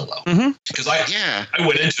loved Solo because I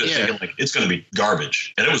went into it thinking like it's going to be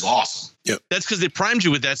garbage and it was awesome. Yeah, that's because they primed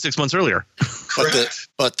you with that 6 months earlier.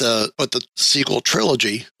 But the sequel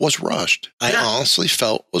trilogy was rushed. I honestly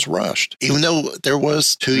felt was rushed, even though there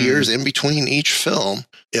was 2 years in between each film.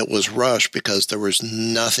 It was rushed because there was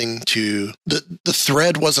nothing to the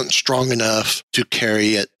thread wasn't strong enough to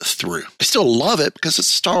carry it through. I still love it because it's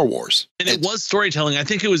Star Wars and it was storytelling. I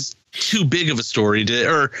think it was too big of a story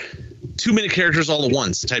or too many characters all at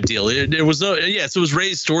once type deal. It was it was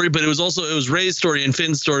Rey's story, but it was Rey's story and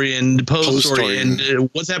Finn's story and Poe's story and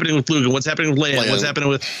what's happening with Luke and what's happening with Leia and what's happening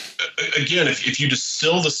with. Again, if you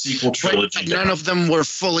distill the sequel trilogy, none of them were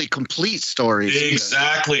fully complete stories.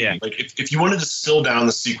 Exactly. Yeah. Like if you want to distill down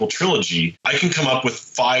the sequel trilogy, I can come up with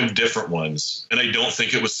 5 different ones, and I don't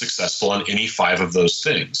think it was successful on any 5 of those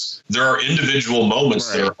things. There are individual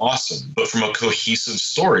moments that are awesome, but from a cohesive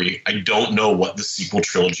story, I don't know what the sequel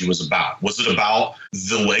trilogy was about. Was it about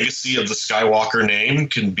the legacy of the Skywalker name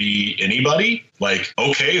can be anybody? Like,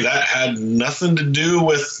 okay, that had nothing to do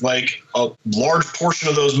with like a large portion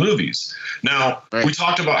of those movies. Now, we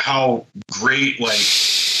talked about how great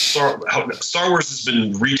Star Wars has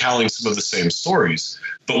been retelling some of the same stories.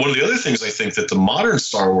 But one of the other things I think that the modern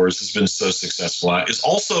Star Wars has been so successful at is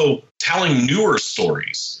also telling newer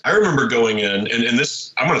stories. I remember going in, and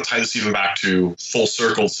this, I'm going to tie this even back to full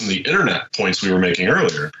circle some of the internet points we were making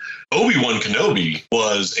earlier. Obi-Wan Kenobi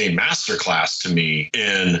was a masterclass to me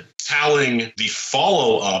in telling the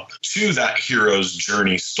follow-up to that hero's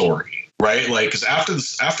journey story, right? Like, because after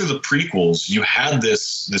the prequels, you had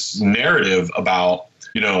this narrative about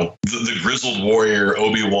the grizzled warrior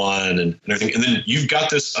Obi-Wan and everything. And then you've got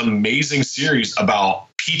this amazing series about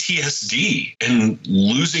PTSD and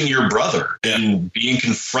losing your brother and being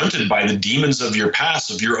confronted by the demons of your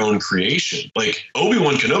past, of your own creation. Like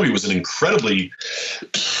Obi-Wan Kenobi was an incredibly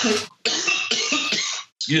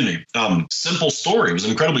simple story. It was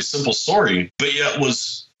an incredibly simple story, but yet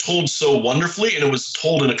was told so wonderfully, and it was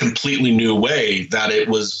told in a completely new way that it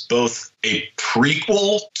was both a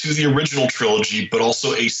prequel to the original trilogy, but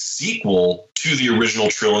also a sequel to the original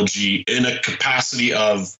trilogy in a capacity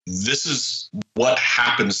of this is what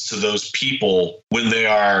happens to those people when they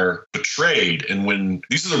are betrayed and when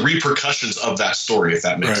these are the repercussions of that story, if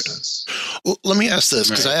that makes sense. Well, let me ask this,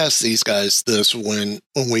 because I asked these guys this when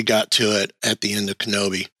we got to it at the end of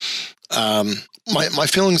Kenobi. My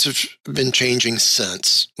feelings have been changing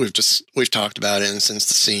since we've talked about it and since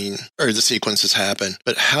the scene or the sequence has happened.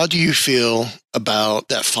 But how do you feel about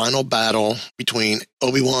that final battle between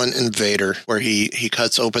Obi-Wan and Vader, where he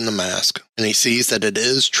cuts open the mask and he sees that it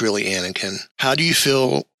is truly Anakin? How do you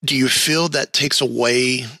feel? Do you feel that takes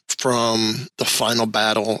away from the final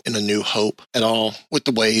battle in A New Hope at all with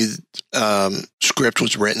the way script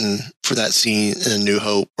was written for that scene in A New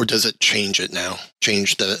Hope, or does it change it now?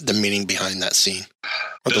 Change the meaning behind that scene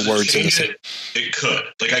or does the words in the scene? It could.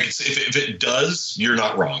 Like I could say, if it does, you're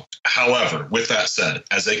not wrong. However, with that said,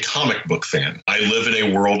 as a comic book fan, I live in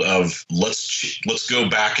a world of let's go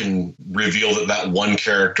back and reveal that one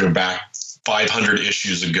character back 500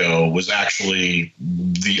 issues ago was actually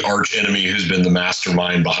the arch enemy who's been the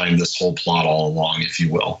mastermind behind this whole plot all along, if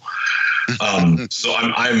you will. So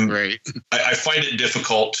I find it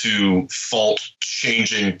difficult to fault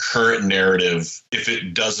changing current narrative if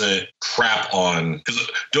it doesn't crap on, because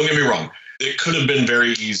don't get me wrong, it could have been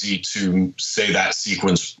very easy to say that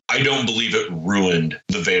sequence. I don't believe it ruined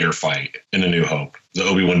the Vader fight in A New Hope, the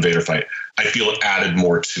Obi-Wan Vader fight. I feel it added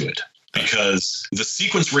more to it. Because the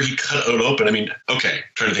sequence where he cut it open, I mean, okay,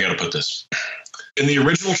 trying to think how to put this. In the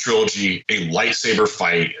original trilogy, a lightsaber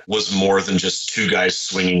fight was more than just two guys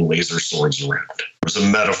swinging laser swords around. There was a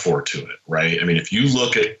metaphor to it, right? I mean, if you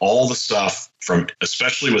look at all the stuff from,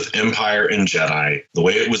 especially with Empire and Jedi, the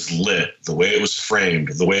way it was lit, the way it was framed,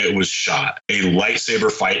 the way it was shot, a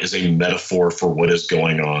lightsaber fight is a metaphor for what is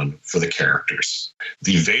going on for the characters.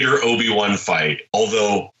 The Vader-Obi-Wan fight,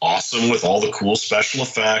 although awesome with all the cool special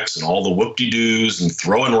effects and all the whoop-de-doos and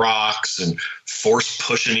throwing rocks and force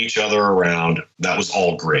pushing each other around, that was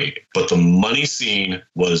all great. But the money scene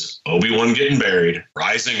was Obi-Wan getting buried,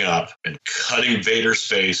 rising up, and cutting Vader's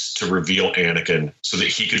face to reveal Anakin so that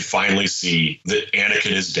he could finally see that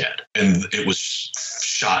Anakin is dead. And it was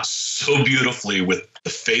shot so beautifully with the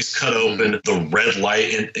face cut open, the red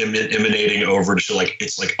light emanating over to show, like,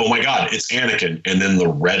 it's like, oh my God, it's Anakin. And then the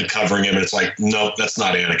red covering him. And it's like, no, that's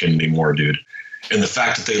not Anakin anymore, dude. And the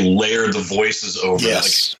fact that they layered the voices over,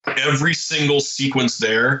 yes, like every single sequence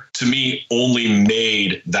there, to me, only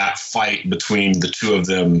made that fight between the two of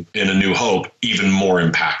them in A New Hope even more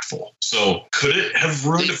impactful. So could it have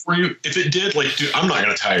ruined it for you? If it did, like, dude, I'm not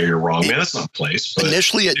going to tell you you're wrong, man. That's not the place. But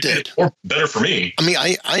initially it did. Or better for me. I mean,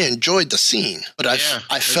 I enjoyed the scene, but I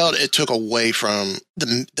felt it took away from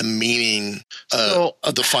the meaning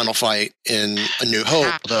of the final fight in A New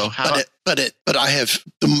Hope. But I have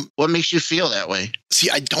what makes you feel that way? See,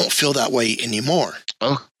 I don't feel that way anymore.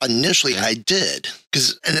 Oh, initially I did,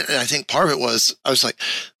 because and I think part of it was I was like,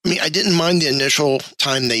 I mean, I didn't mind the initial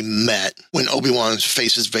time they met when Obi-Wan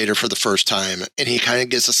faces Vader for the first time, and he kind of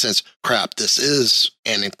gets a sense, crap, this is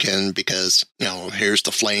Anakin because, you know, here's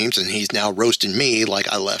the flames, and he's now roasting me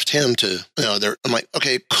like I left him to, you know. I'm like,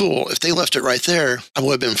 okay, cool. If they left it right there, I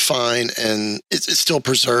would have been fine, and it's still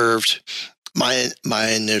preserved my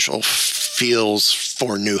initial feels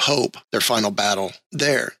for New Hope, their final battle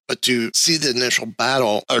there. But to see the initial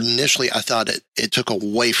battle, initially I thought it took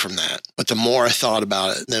away from that. But the more I thought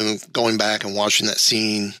about it, then going back and watching that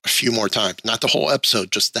scene a few more times, not the whole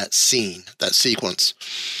episode, just that scene, that sequence,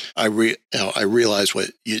 I realized what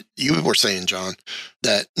you were saying, John,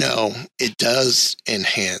 that no, it does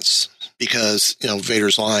enhance. Because, you know,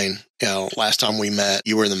 Vader's line, you know, last time we met,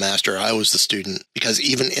 you were the master, I was the student. Because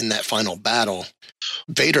even in that final battle,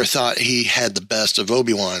 Vader thought he had the best of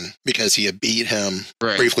Obi-Wan because he had beat him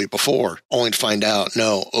briefly before, only to find out,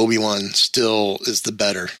 no, Obi-Wan still is the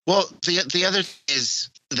better. Well, the other is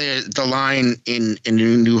the line in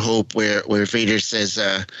New Hope where Vader says,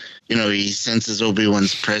 you know, he senses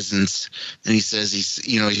Obi-Wan's presence, and he says he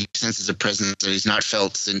senses a presence that he's not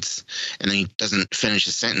felt since, and then he doesn't finish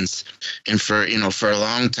his sentence. And for a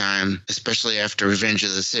long time, especially after Revenge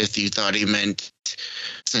of the Sith, you thought he meant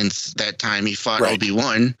since that time he fought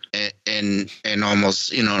Obi-Wan and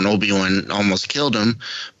almost, you know, and Obi-Wan almost killed him.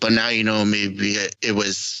 But now, you know, maybe it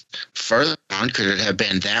was further on. Could it have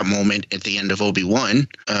been that moment at the end of Obi-Wan?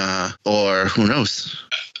 Or who knows?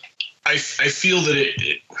 I feel that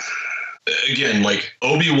it again, like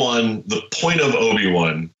Obi-Wan, the point of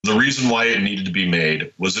Obi-Wan, the reason why it needed to be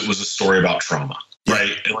made was it was a story about trauma,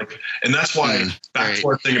 right? And that's why back to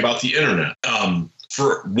our thing about the internet.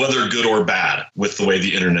 For whether good or bad with the way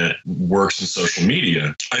the internet works in social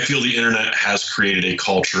media, I feel the internet has created a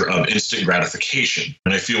culture of instant gratification.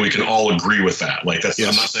 And I feel we can all agree with that. Like, that's,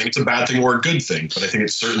 I'm not saying it's a bad thing or a good thing, but I think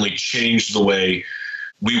it's certainly changed the way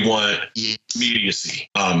we want immediacy.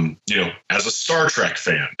 You know, as a Star Trek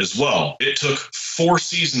fan as well, it took 4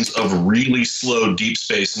 seasons of really slow Deep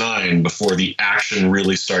Space Nine before the action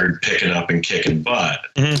really started picking up and kicking butt.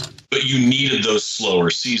 Mm-hmm. But you needed those slower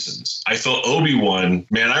seasons. I felt Obi-Wan,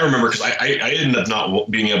 man, I remember because I ended up not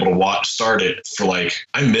being able to start it for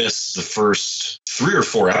I missed the first 3 or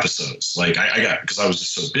 4 episodes. Like I got, because I was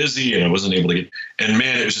just so busy and I wasn't able to get, and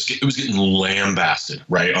man, it was getting lambasted,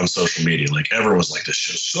 right, on social media. Like everyone was like, this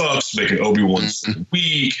show sucks, making Obi-Wan so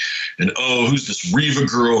weak, and oh, who's this Reva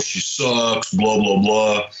girl? She sucks, blah, blah,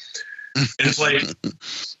 blah. And it's like,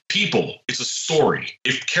 people, it's a story.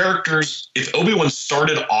 If Obi-Wan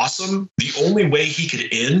started awesome, the only way he could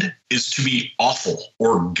end is to be awful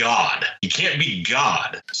or God. He can't be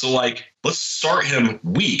God. So let's start him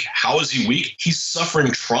weak. How is he weak? He's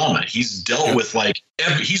suffering trauma. He's dealt with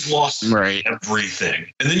he's lost everything.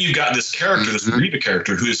 And then you've got this character, this Reva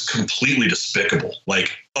character, who is completely despicable,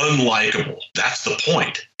 unlikable. That's the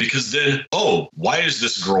point. Because then, why is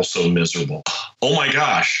this girl so miserable? Oh my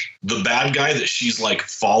gosh, the bad guy that she's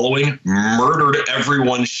following murdered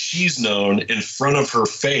everyone she's known in front of her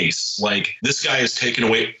face. This guy has taken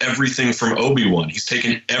away everything from Obi-Wan. He's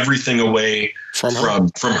taken everything away from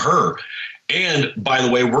her. And by the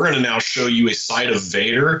way, we're going to now show you a side of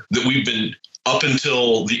Vader that we've been, up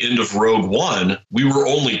until the end of Rogue One, we were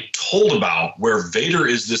only told about, where Vader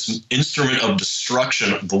is this instrument of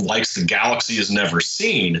destruction, the likes the galaxy has never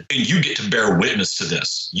seen, and you get to bear witness to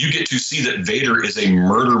this. You get to see that Vader is a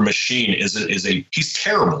murder machine. He's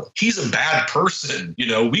terrible. He's a bad person. You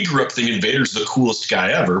know, we grew up thinking Vader's the coolest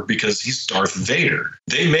guy ever because he's Darth Vader.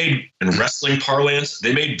 They made, in wrestling parlance,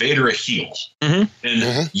 they made Vader a heel. And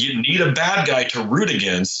you need a bad guy to root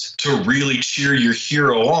against to really cheer your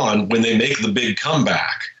hero on when they make the big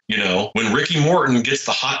comeback. You know, when Ricky Morton gets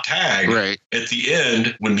the hot tag at the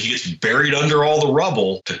end, when he gets buried under all the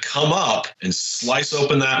rubble, to come up and slice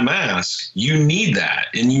open that mask, you need that.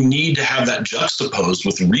 And you need to have that juxtaposed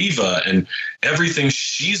with Reva and everything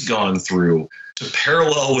she's gone through to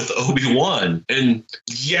parallel with Obi-Wan. And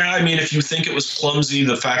yeah, I mean, if you think it was clumsy,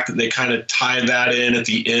 the fact that they kind of tied that in at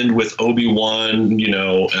the end with Obi-Wan, you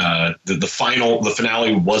know, the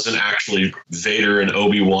finale wasn't actually Vader and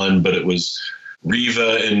Obi-Wan, but it was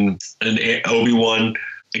Reva and Obi-Wan,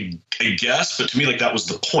 I guess. But to me, like, that was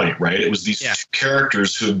the point, right? It was these two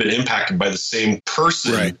characters who have been impacted by the same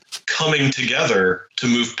person coming together to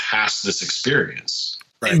move past this experience.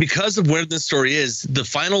 Right. And because of where this story is, the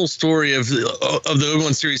final story of the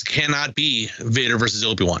Obi-Wan series cannot be Vader versus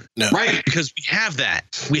Obi-Wan. No. Right. Because we have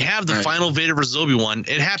that. We have the final Vader versus Obi-Wan.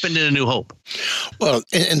 It happened in A New Hope. Well,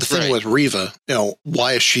 and the thing with Reva, you know,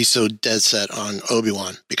 why is she so dead set on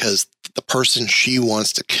Obi-Wan? Because the person she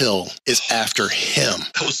wants to kill is after him.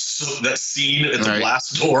 That scene at the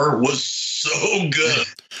blast door was so good.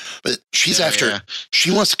 But she's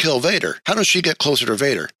she wants to kill Vader. How does she get closer to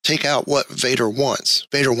Vader? Take out what Vader wants.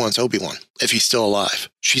 Vader wants Obi-Wan if he's still alive.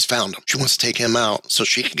 She's found him. She wants to take him out so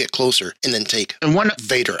she can get closer and then take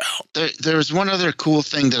Vader out. There was one other cool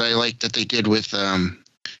thing that I liked that they did with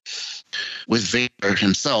Vader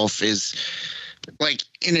himself is, like,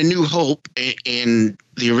 in A New Hope, in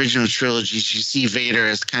the original trilogies, you see Vader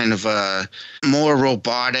as kind of a more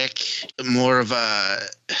robotic, more of a,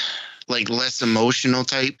 like, less emotional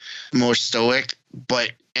type, more stoic.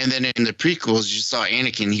 And then in the prequels, you saw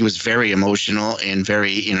Anakin. He was very emotional and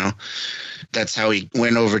very, you know, that's how he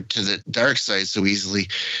went over to the dark side so easily.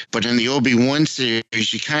 But in the Obi-Wan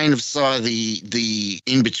series, you kind of saw the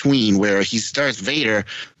in-between where he's Darth Vader,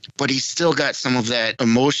 but he's still got some of that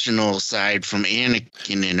emotional side from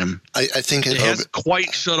Anakin in him. I think it has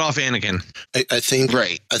quite shut off Anakin. I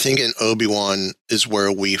think in Obi-Wan is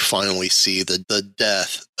where we finally see the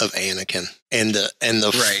death of Anakin and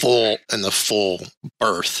the full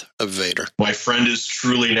birth of Vader. My friend is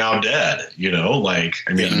truly now dead. You know, like,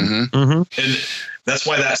 I mean, and that's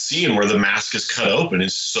why that scene where the mask is cut open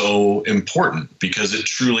is so important, because it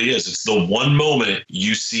truly is. It's the one moment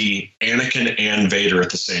you see Anakin and Vader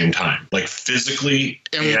at the same time, like physically.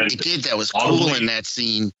 And what he did that was cool in that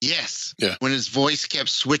scene. Yes. Yeah. When his voice kept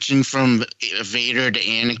switching from Vader to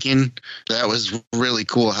Anakin, that was really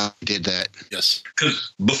cool how he did that. Yes.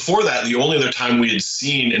 Because before that, the only other time we had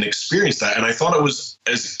seen and experienced that, and I thought it was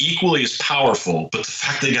as equally as powerful, but the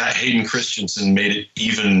fact they got Hayden Christensen made it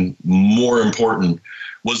even more important,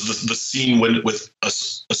 was the scene with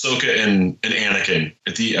Ahsoka and Anakin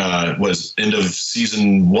at the was end of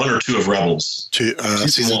season 1 or 2 of Rebels.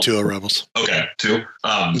 Season 2 of Rebels. Okay, 2.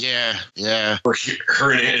 Yeah. For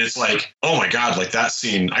her and it's like, oh my god, like that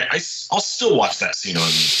scene. I'll still watch that scene on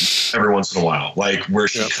every once in a while, like where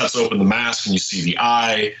she cuts open the mask and you see the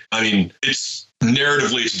eye. I mean,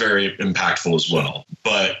 narratively, it's very impactful as well,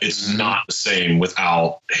 but it's not the same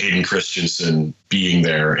without Hayden Christensen being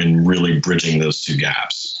there and really bridging those two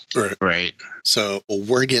gaps. Right. So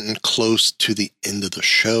we're getting close to the end of the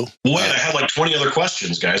show. Wait, I had like 20 other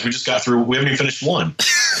questions, guys. We just got through. We haven't even finished one.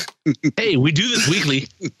 Hey, we do this weekly.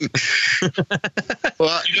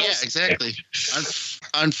 Well, yeah, exactly.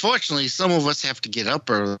 Unfortunately, some of us have to get up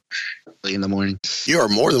early in the morning. You are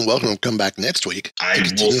more than welcome to come back next week. I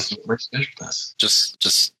will.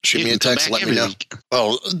 Just shoot me a text. Let me know.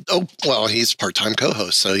 Well, he's part-time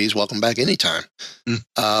co-host, so he's welcome back anytime.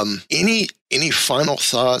 Any final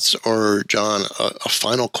thoughts, or John, a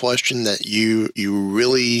final question that you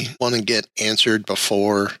really want to get answered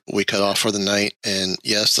before we cut off for the night? And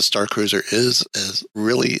yes, the Star Cruiser is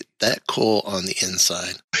really that cool on the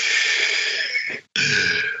inside.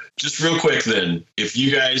 Just real quick then, if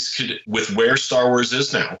you guys could, with where Star Wars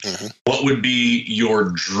is now, what would be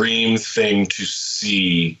your dream thing to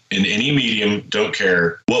see in any medium? Don't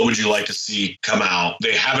care. What would you like to see come out?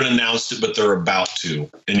 They haven't announced it, but they're about to.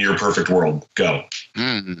 In your perfect world, go.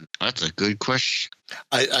 That's a good question.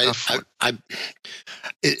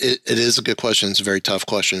 It is a good question. It's a very tough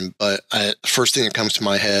question, but first thing that comes to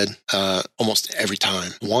my head almost every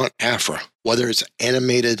time, I want Aphra. Whether it's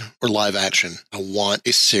animated or live action, I want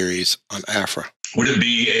a series on Aphra. Would it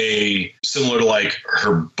be a similar to like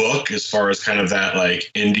her book as far as kind of that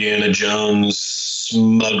like Indiana Jones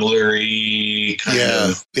smugglery kind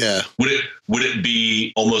of? Yeah. Would it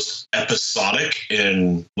be almost episodic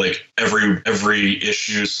in like every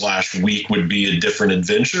issue / week would be a different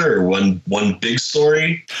adventure or one big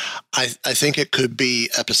story? I think it could be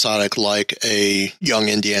episodic, like a young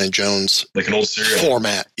Indiana Jones, like an old serial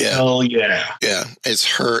format. Yeah. Oh yeah. Yeah.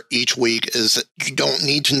 It's her each week. Is you don't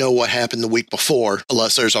need to know what happened the week before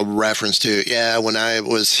unless there's a reference to, when I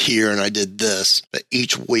was here and I did this. But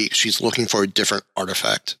each week she's looking for a different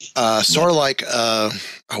artifact. Sort of like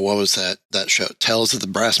what was that show? Tales of the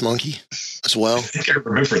Brass Monkey as well. I think I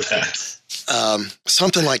remember that.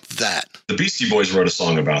 Something like that. The Beastie Boys wrote a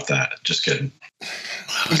song about that. Just kidding.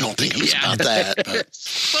 I don't think it was about that, but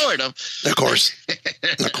sort of. Of course,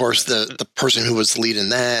 the person who was leading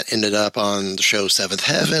that ended up on the show Seventh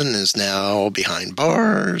Heaven, is now behind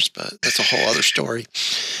bars, but that's a whole other story.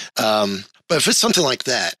 But if it's something like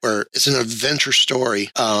that, where it's an adventure story,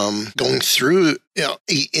 going through,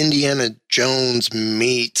 Indiana Jones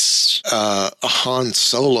meets a Han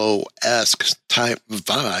Solo-esque type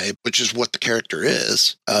vibe, which is what the character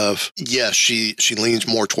is. Of she leans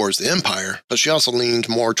more towards the Empire, but she also leans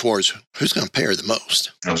more towards who's going to pay her the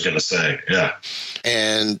most. I was going to say, yeah.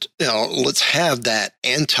 And let's have that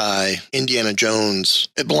anti-Indiana Jones.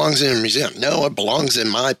 It belongs in a museum. No, it belongs in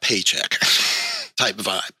my paycheck type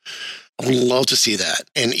vibe. I would love to see that.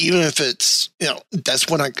 And even if it's, that's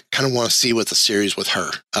what I kind of want to see with the series with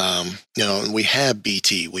her. We have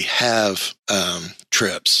BT, we have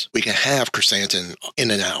Trips, we can have Chrysanthemum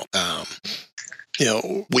in and out.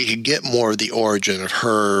 We could get more of the origin of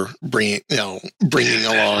her bringing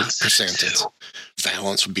along Chrysanthemum.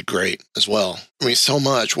 Valance would be great as well. I mean, so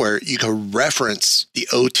much where you could reference the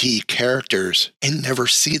OT characters and never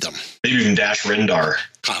see them. Maybe even Dash Rendar.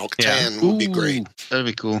 Kyle Katarn would be great. That'd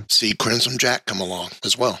be cool. See Crimson Jack come along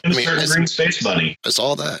as well. Green Space Bunny. It's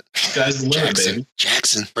all that. Sky's the limit, baby.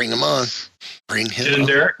 Jackson, bring him on. Bring him on.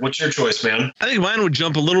 Derek, what's your choice, man? I think mine would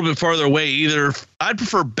jump a little bit farther away. Either I'd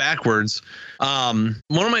prefer backwards. One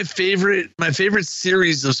of my favorite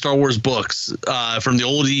series of Star Wars books from the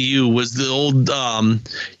old EU was the old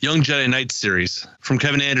Young Jedi Knights series from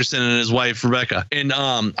Kevin Anderson and his wife Rebecca. And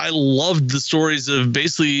I loved the stories of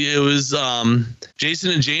basically it was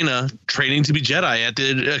Jason and Jaina training to be Jedi at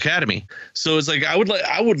the academy. So it's like I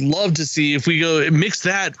would love to see if we go mix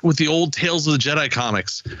that with the old Tales of the Jedi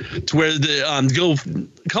comics, to where the go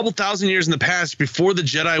a couple thousand years in the past before the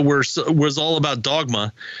Jedi was all about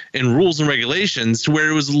dogma and rules and regulations, to where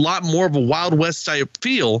it was a lot more of a Wild West type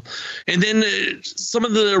feel. And then some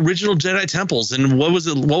of the original Jedi temples and what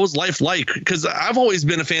was life like? Because I've always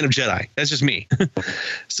been a fan of Jedi. That's just me.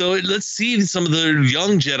 So let's see some of the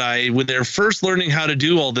young Jedi when they're first learning how to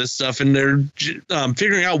do all this stuff and they're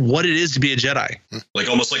figuring out what it is to be a Jedi. Like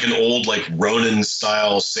almost like an old like Ronin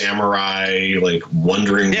style samurai, like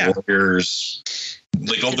wandering warriors.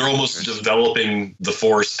 Like they're almost developing the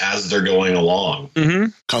Force as they're going along. Mm-hmm.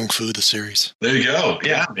 Kung Fu, the series. There you go.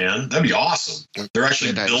 Yeah, man. That'd be awesome. They're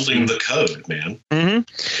actually building the code, man.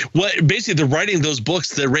 Mm-hmm. What basically they're writing those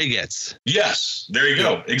books that Rey gets. Yes. There you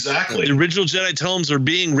go. Exactly. The original Jedi tomes are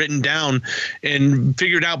being written down and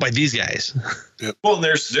figured out by these guys. Yep. Well,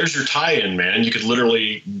 there's your tie-in, man. You could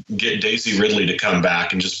literally get Daisy Ridley to come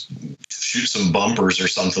back and just shoot some bumpers or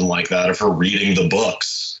something like that of her reading the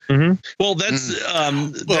books. Mm-hmm. Well,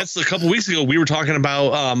 that's a couple weeks ago. We were talking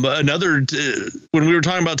about when we were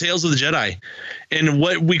talking about Tales of the Jedi and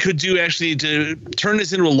what we could do actually to turn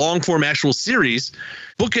this into a long form actual series,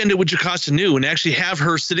 bookend it with Jocasta Nu and actually have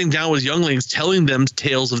her sitting down with younglings telling them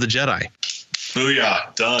Tales of the Jedi.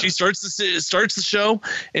 Booyah, done. She starts the show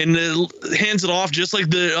and hands it off just like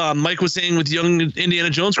the Mike was saying with Young Indiana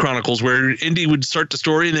Jones Chronicles, where Indy would start the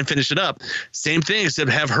story and then finish it up. Same thing, except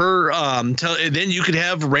have her tell, and then you could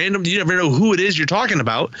have random. You never know who it is you're talking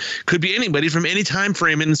about. Could be anybody from any time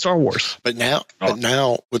frame in Star Wars. But now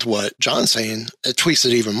with what John's saying, it tweaks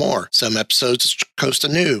it even more. Some episodes it's Costa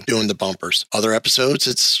Nu doing the bumpers. Other episodes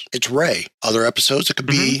it's Rey. Other episodes it could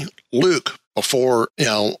be Luke. Before,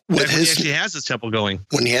 with he actually has his temple going.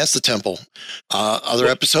 When he has the temple. Other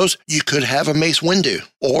episodes, you could have a Mace Windu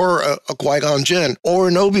or a Qui-Gon Jinn or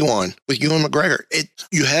an Obi-Wan with Ewan McGregor.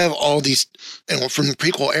 You have all these, from the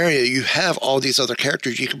prequel area, you have all these other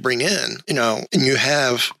characters you can bring in, and you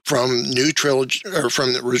have from new trilogy or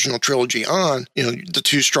from the original trilogy on, the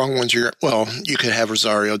two strong ones you could have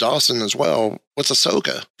Rosario Dawson as well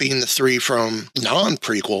Ahsoka being the 3 from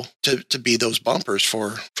non-prequel to be those bumpers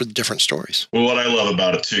for the different stories. Well, what I love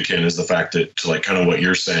about it too, Ken, is the fact that, like, kind of what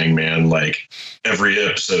you're saying, man, like every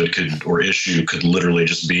episode or issue could literally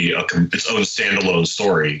just be its own standalone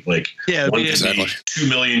story. Like, one could be 2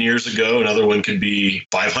 million years ago, another one could be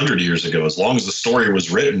 500 years ago. As long as the story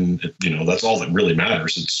was written, that's all that really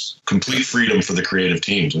matters. It's complete freedom for the creative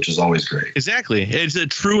teams, which is always great. Exactly. It's a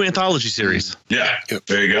true anthology series. Yeah. Yep.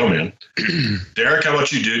 There you go, man. Derek, how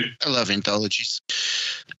about you, dude? I love anthologies.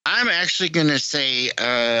 I'm actually going to say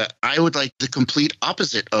I would like the complete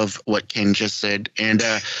opposite of what Ken just said. And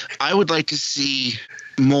I would like to see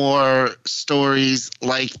more stories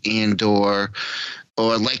like Andor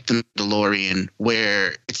or like The Mandalorian,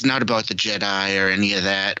 where it's not about the Jedi or any of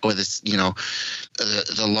that, or this,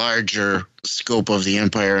 the larger scope of the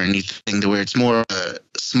Empire or anything, to where it's more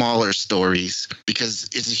smaller stories, because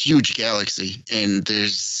it's a huge galaxy and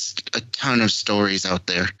there's a ton of stories out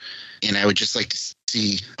there. And I would just like to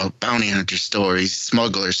see bounty hunter stories,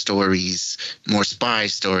 smuggler stories, more spy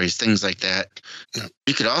stories, things like that. Yeah.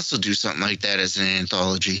 You could also do something like that as an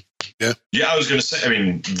anthology. Yeah. Yeah, I was going to say,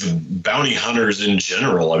 the bounty hunters in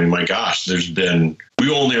general, my gosh, we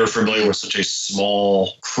only are familiar with such a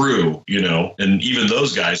small crew, and even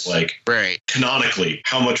those guys, canonically,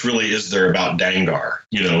 how much really is there about Dangar,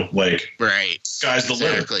 right. Sky's the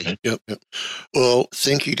limit. Yep. Well,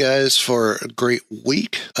 thank you guys for a great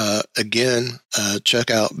week. Again,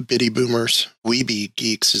 check out Bitty Boomers. Weeby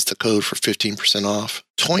Geeks is the code for 15% off.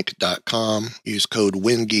 Toink.com. Use code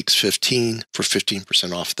WINGEEKS15 for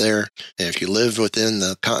 15% off there. And if you live within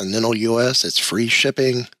the continental U.S., it's free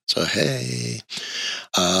shipping. So, hey.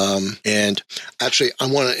 And actually, I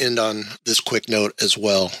want to end on this quick note as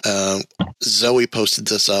well. Zoe posted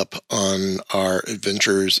this up on our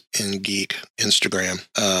Adventures in Geek Instagram.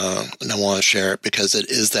 And I want to share it because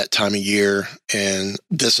it is that time of year. And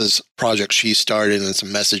this is a project she started, and it's a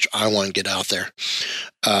message I want to get out there.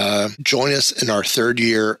 Join us in our 3rd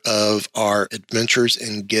year of our Adventures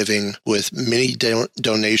in Giving with many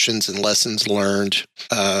donations and lessons learned.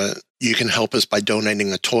 You can help us by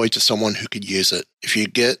donating a toy to someone who could use it. If you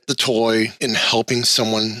get the toy in helping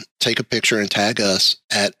someone, take a picture and tag us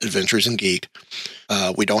at Adventures in Geek.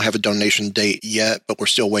 We don't have a donation date yet, but we're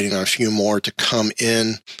still waiting on a few more to come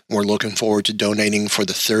in. We're looking forward to donating for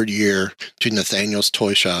the 3rd year to Nathaniel's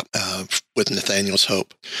Toy Shop with Nathaniel's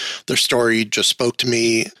Hope. Their story just spoke to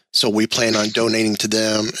me, so we plan on donating to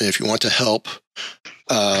them. And if you want to help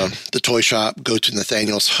the toy shop, go to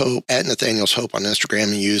Nathaniel's Hope, at Nathaniel's Hope on Instagram,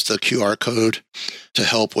 and use the QR code to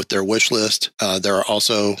help with their wish list. There are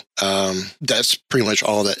also, that's pretty much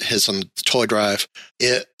all that hits on the toy drive.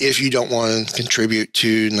 If you don't want to contribute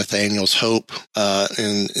to Nathaniel's Hope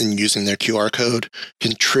in using their QR code,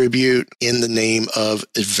 contribute in the name of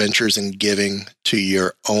Adventures in Giving to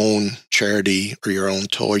your own charity or your own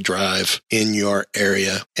toy drive in your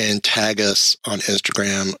area, and tag us on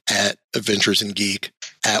Instagram at Adventures in Geek,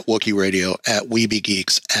 at Wookiee Radio, at Weeby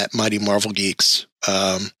Geeks, at Mighty Marvel Geeks,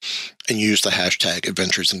 and use the hashtag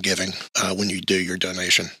Adventures in Giving when you do your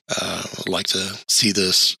donation. I'd like to see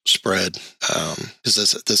this spread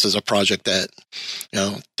because this is a project that,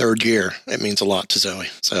 3rd year, it means a lot to Zoe.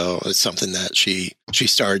 So it's something that she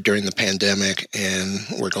started during the pandemic, and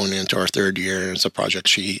we're going into our 3rd year. It's a project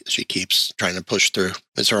she keeps trying to push through.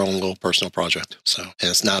 It's her own little personal project. So, and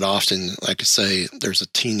it's not often, like I say, there's a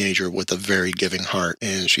teenager with a very giving heart,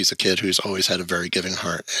 and she's a kid who's always had a very giving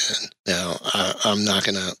heart. And I'm not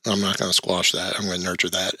gonna squash that. I'm gonna nurture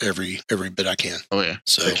that every bit I can. Oh yeah.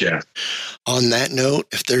 So on that note,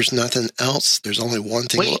 if there's nothing else, there's only one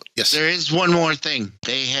thing. Wait, yes, there is one more thing.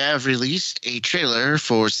 They have released a trailer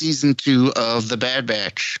for season 2 of The Bad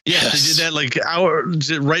Batch. Yeah, yes. They did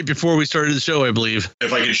that right before we started the show, I believe.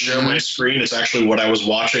 If I could share my screen, it's actually what I was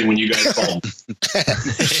watching when you guys called.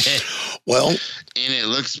 Well, and it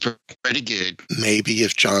looks pretty good. Maybe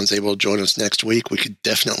if John's able to join us next week, we could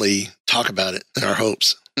definitely talk about it in our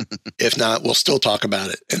hopes. If not, we'll still talk about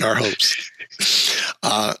it in our hopes.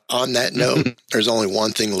 On that note, there's only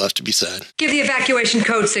one thing left to be said. Give the evacuation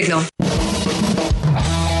code signal.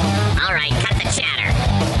 All right, cut the chatter.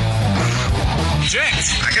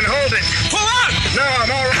 Jinx, I can hold it. Pull out! No,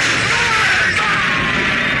 I'm all right.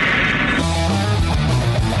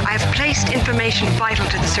 I have placed information vital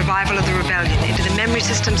to the survival of the rebellion into the memory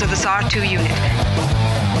systems of this R2 unit.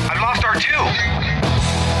 I've lost R2.